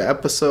bunch of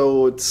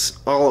episodes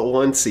all at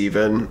once.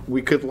 Even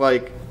we could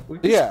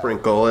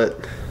sprinkle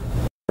it.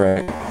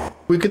 Right.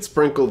 We could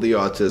sprinkle the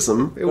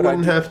autism. It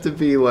wouldn't have to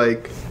be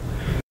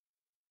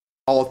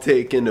all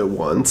taken at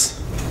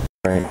once.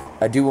 Right.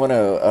 I do want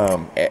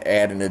to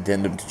add an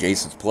addendum to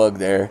Jason's plug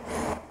there.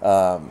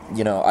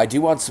 I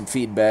do want some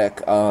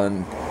feedback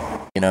on,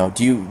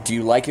 do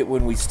you like it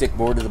when we stick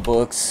more to the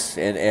books?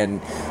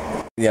 And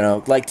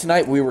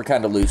tonight we were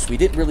kind of loose. We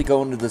didn't really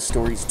go into the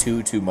stories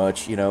too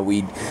much.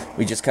 We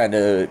just kind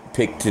of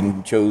picked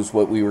and chose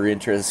what we were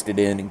interested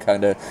in and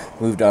kind of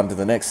moved on to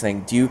the next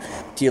thing. Do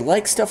you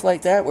like stuff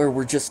like that where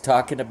we're just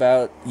talking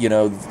about,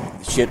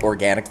 shit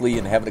organically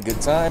and having a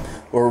good time?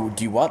 Or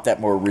do you want that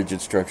more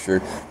rigid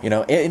structure?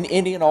 And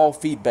any and all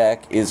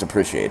feedback is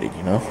appreciated,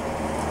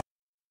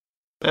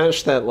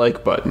 Smash that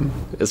like button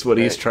is what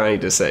he's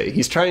trying to say.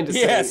 He's trying to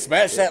say...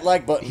 smash that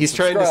like button. He's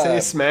trying to say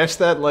smash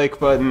that like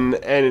button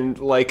and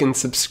like and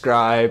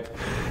subscribe.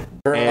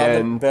 Turn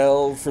on the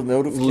bell for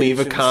notifications. Leave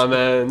a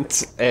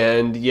comment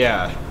and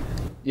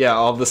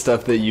all the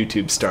stuff that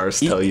YouTube stars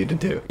tell you to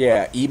do.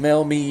 Yeah,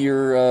 email me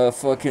your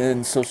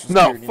fucking social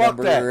security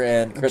number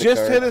and credit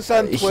Just card. hit us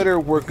on Twitter.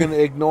 We're going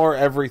to ignore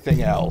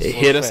everything else.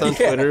 Hit us on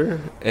Twitter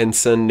and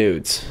send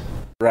nudes.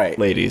 Right.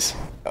 Ladies.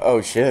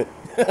 Oh, shit.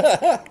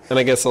 And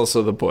I guess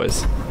also the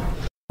boys.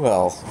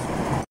 Well,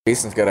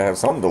 Jason's got to have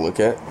something to look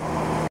at.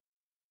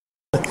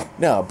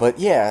 No, but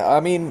yeah,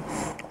 I mean,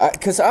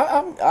 because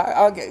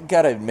I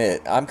gotta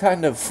admit, I'm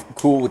kind of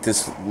cool with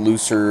this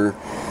looser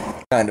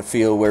kind of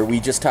feel where we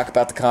just talk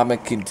about the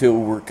comic until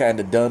we're kind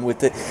of done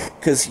with it.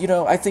 Because,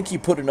 I think you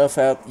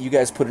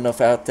guys put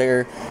enough out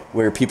there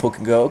where people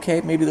can go,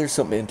 okay, maybe there's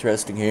something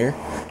interesting here,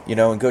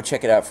 and go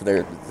check it out for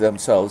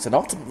themselves. And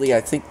ultimately, I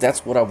think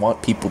that's what I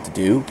want people to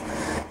do.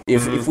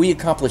 If we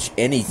accomplish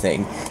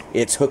anything,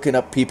 it's hooking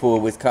up people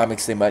with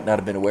comics they might not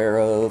have been aware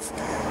of,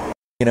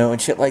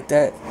 and shit like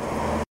that.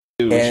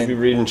 Dude, we should be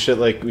reading shit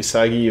like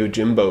Usagi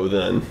Yojimbo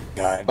then.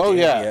 God,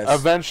 yes.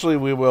 Eventually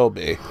we will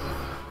be.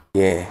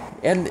 Yeah,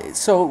 and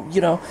so,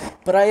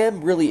 but I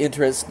am really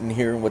interested in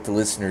hearing what the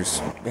listeners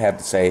have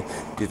to say.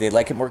 Do they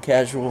like it more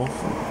casual?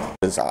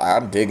 Because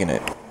I'm digging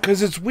it.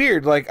 Because it's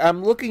weird, like,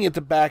 I'm looking at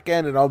the back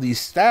end and all these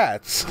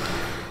stats,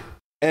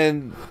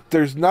 and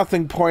there's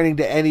nothing pointing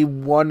to any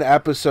one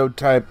episode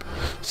type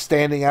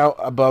standing out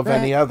above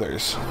any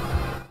others.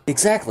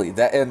 Exactly,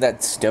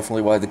 that's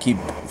definitely why the key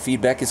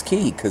feedback is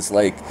key, because,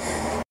 like,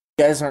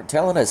 you guys aren't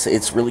telling us.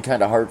 It's really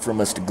kind of hard for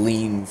us to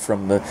glean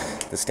from the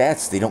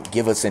stats. They don't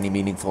give us any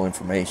meaningful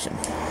information.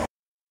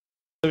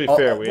 To be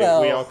fair, we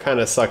all kind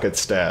of suck at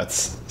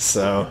stats,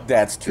 so...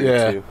 That's true,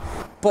 too.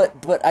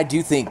 But I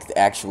do think,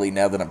 actually,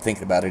 now that I'm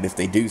thinking about it, if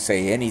they do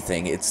say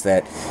anything, it's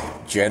that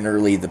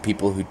generally the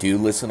people who do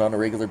listen on a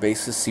regular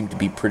basis seem to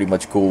be pretty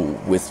much cool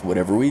with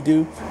whatever we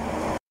do.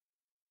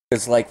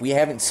 Because, like, we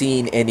haven't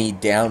seen any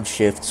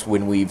downshifts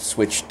when we've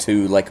switched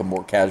to, like, a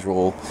more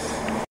casual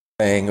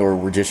thing, or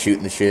we're just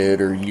shooting the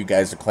shit, or you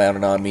guys are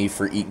clowning on me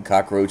for eating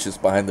cockroaches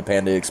behind the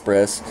Panda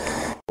Express.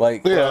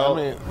 Like, Well,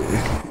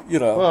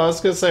 I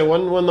was gonna say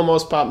one of the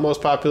most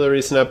popular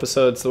recent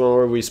episodes, the one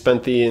where we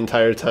spent the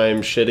entire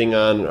time shitting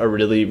on a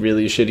really,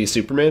 really shitty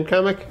Superman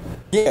comic.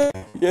 Yeah.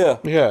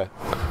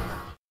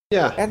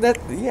 And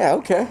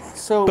okay.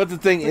 So, but the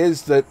thing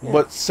is that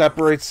what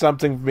separates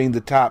something from being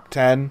the top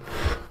 10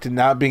 to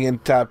not being in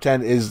top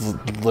 10 is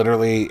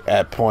literally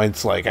at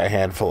points like a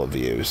handful of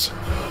views.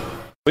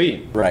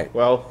 Sweet. Right.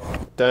 Well,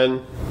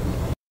 then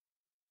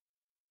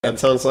that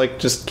sounds like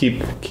just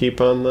keep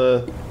on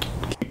the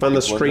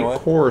straight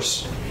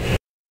course.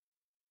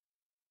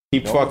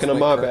 Keep fucking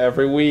them up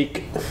every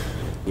week.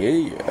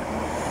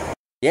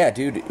 Yeah,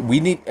 dude.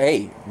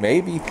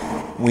 Maybe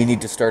we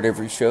need to start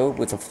every show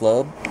with a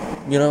flub.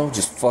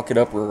 Just fuck it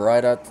up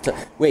right out the top.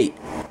 Wait,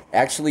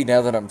 actually,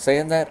 now that I'm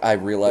saying that, I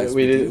realize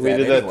we did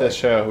that this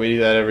show. We do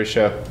that every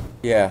show.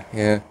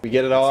 Yeah. We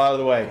get it all out of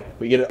the way.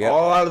 We get it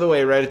all out of the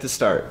way right at the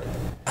start.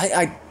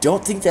 I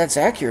don't think that's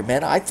accurate,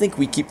 man. I think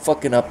we keep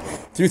fucking up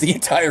through the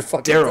entire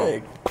fucking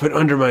thing. Quit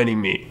undermining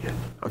me.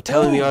 I'm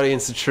telling the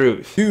audience the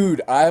truth.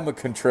 Dude, I'm a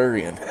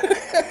contrarian.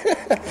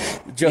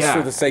 Just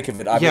for the sake of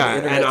it.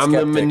 I'm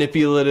the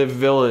manipulative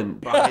villain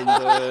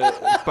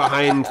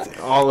behind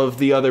all of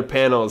the other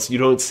panels. You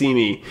don't see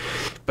me,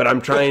 but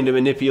I'm trying to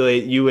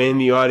manipulate you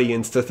and the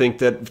audience to think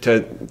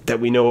that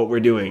we know what we're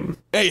doing.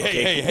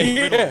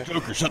 Hey,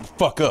 Joker, shut the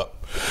fuck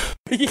up.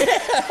 Yeah.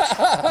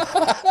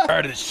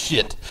 Tired of this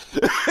shit.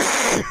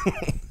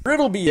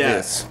 Riddle me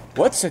this.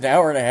 What's an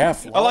hour and a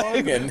half long?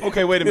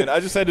 Okay, wait a minute. I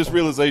just had this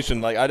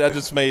realization. Like, I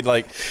just made,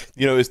 like,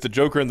 it's the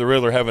Joker and the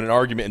Riddler having an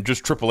argument and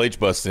just Triple H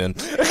busts in.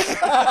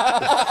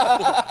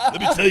 Let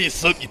me tell you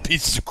something, you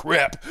pieces of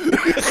crap.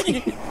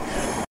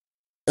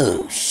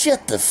 Oh,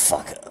 shut the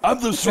fuck up. I'm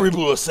the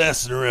cerebral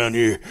assassin around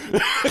here.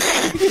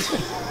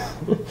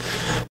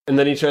 And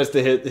then he tries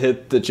to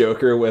hit the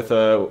Joker with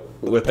a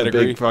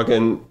big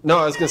fucking... No,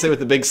 I was going to say with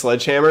the big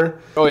sledgehammer.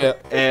 Oh, yeah.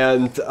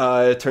 And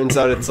it turns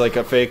out it's like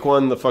a fake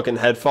one. The fucking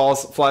head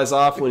flies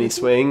off when he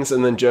swings,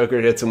 and then Joker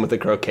hits him with a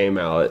croquet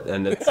mallet.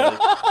 And it's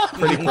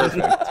pretty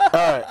perfect. All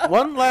right,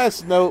 one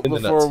last note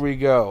before we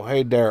go.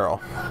 Hey,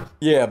 Daryl.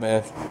 Yeah,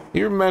 man.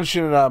 You were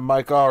mentioning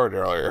Mike Allred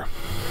earlier.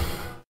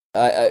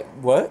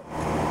 What?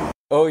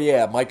 Oh,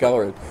 yeah, Mike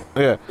Allred.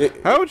 Yeah.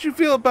 How would you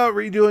feel about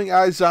redoing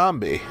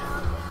iZombie?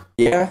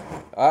 Yeah,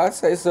 I'd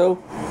say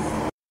so.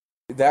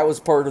 That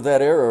was part of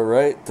that era,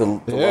 right? The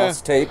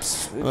Lost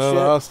Tapes and shit?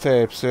 Lost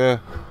Tapes, yeah.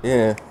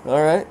 Yeah,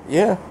 alright,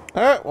 yeah.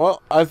 Alright,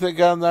 well, I think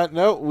on that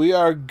note, we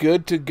are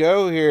good to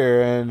go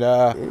here, and,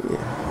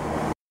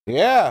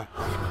 yeah.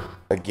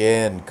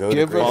 Again,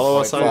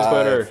 follow us on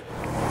Twitter.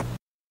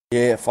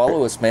 Yeah,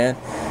 follow us, man.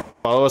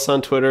 Follow us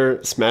on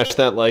Twitter, smash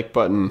that like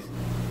button.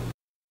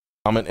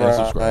 Comment and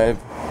subscribe.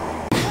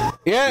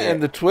 Yeah,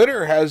 and the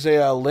Twitter has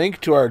a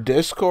link to our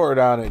Discord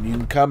on it. You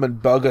can come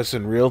and bug us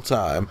in real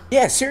time.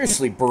 Yeah,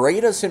 seriously,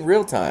 berate us in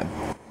real time.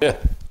 Yeah,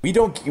 we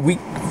don't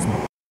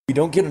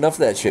get enough of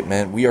that shit,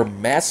 man. We are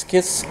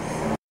masochists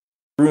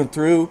through and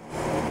through.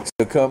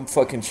 So come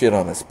fucking shit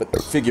on us, but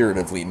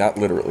figuratively, not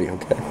literally,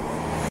 okay?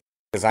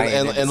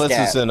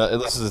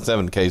 Unless it's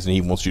Evan Case and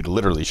he wants you to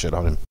literally shit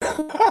on him.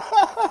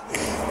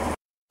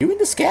 You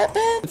into scat,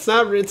 man? It's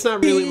not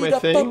really my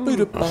thing.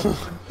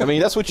 I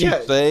mean, that's what you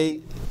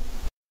say.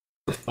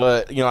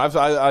 But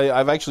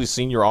I've actually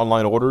seen your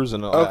online orders,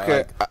 and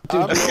okay,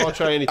 I'll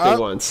try anything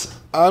once.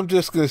 I'm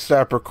just gonna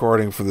stop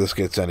recording if this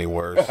gets any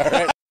worse.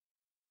 Right.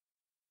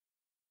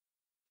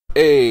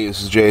 Hey,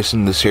 this is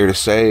Jason. This here to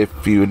say,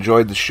 if you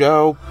enjoyed the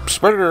show,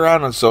 spread it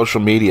around on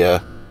social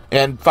media,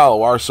 and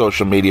follow our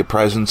social media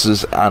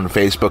presences on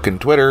Facebook and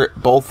Twitter,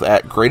 both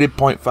at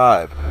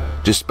Graded.5.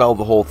 Just spell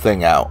the whole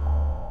thing out.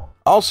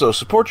 Also,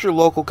 support your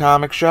local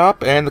comic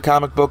shop and the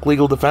Comic Book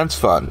Legal Defense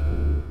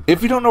Fund.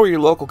 If you don't know where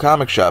your local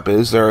comic shop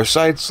is, there are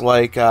sites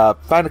like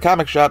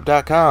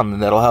findacomicshop.com,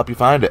 and that'll help you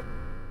find it.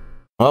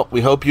 Well,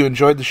 we hope you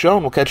enjoyed the show,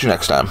 and we'll catch you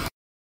next time.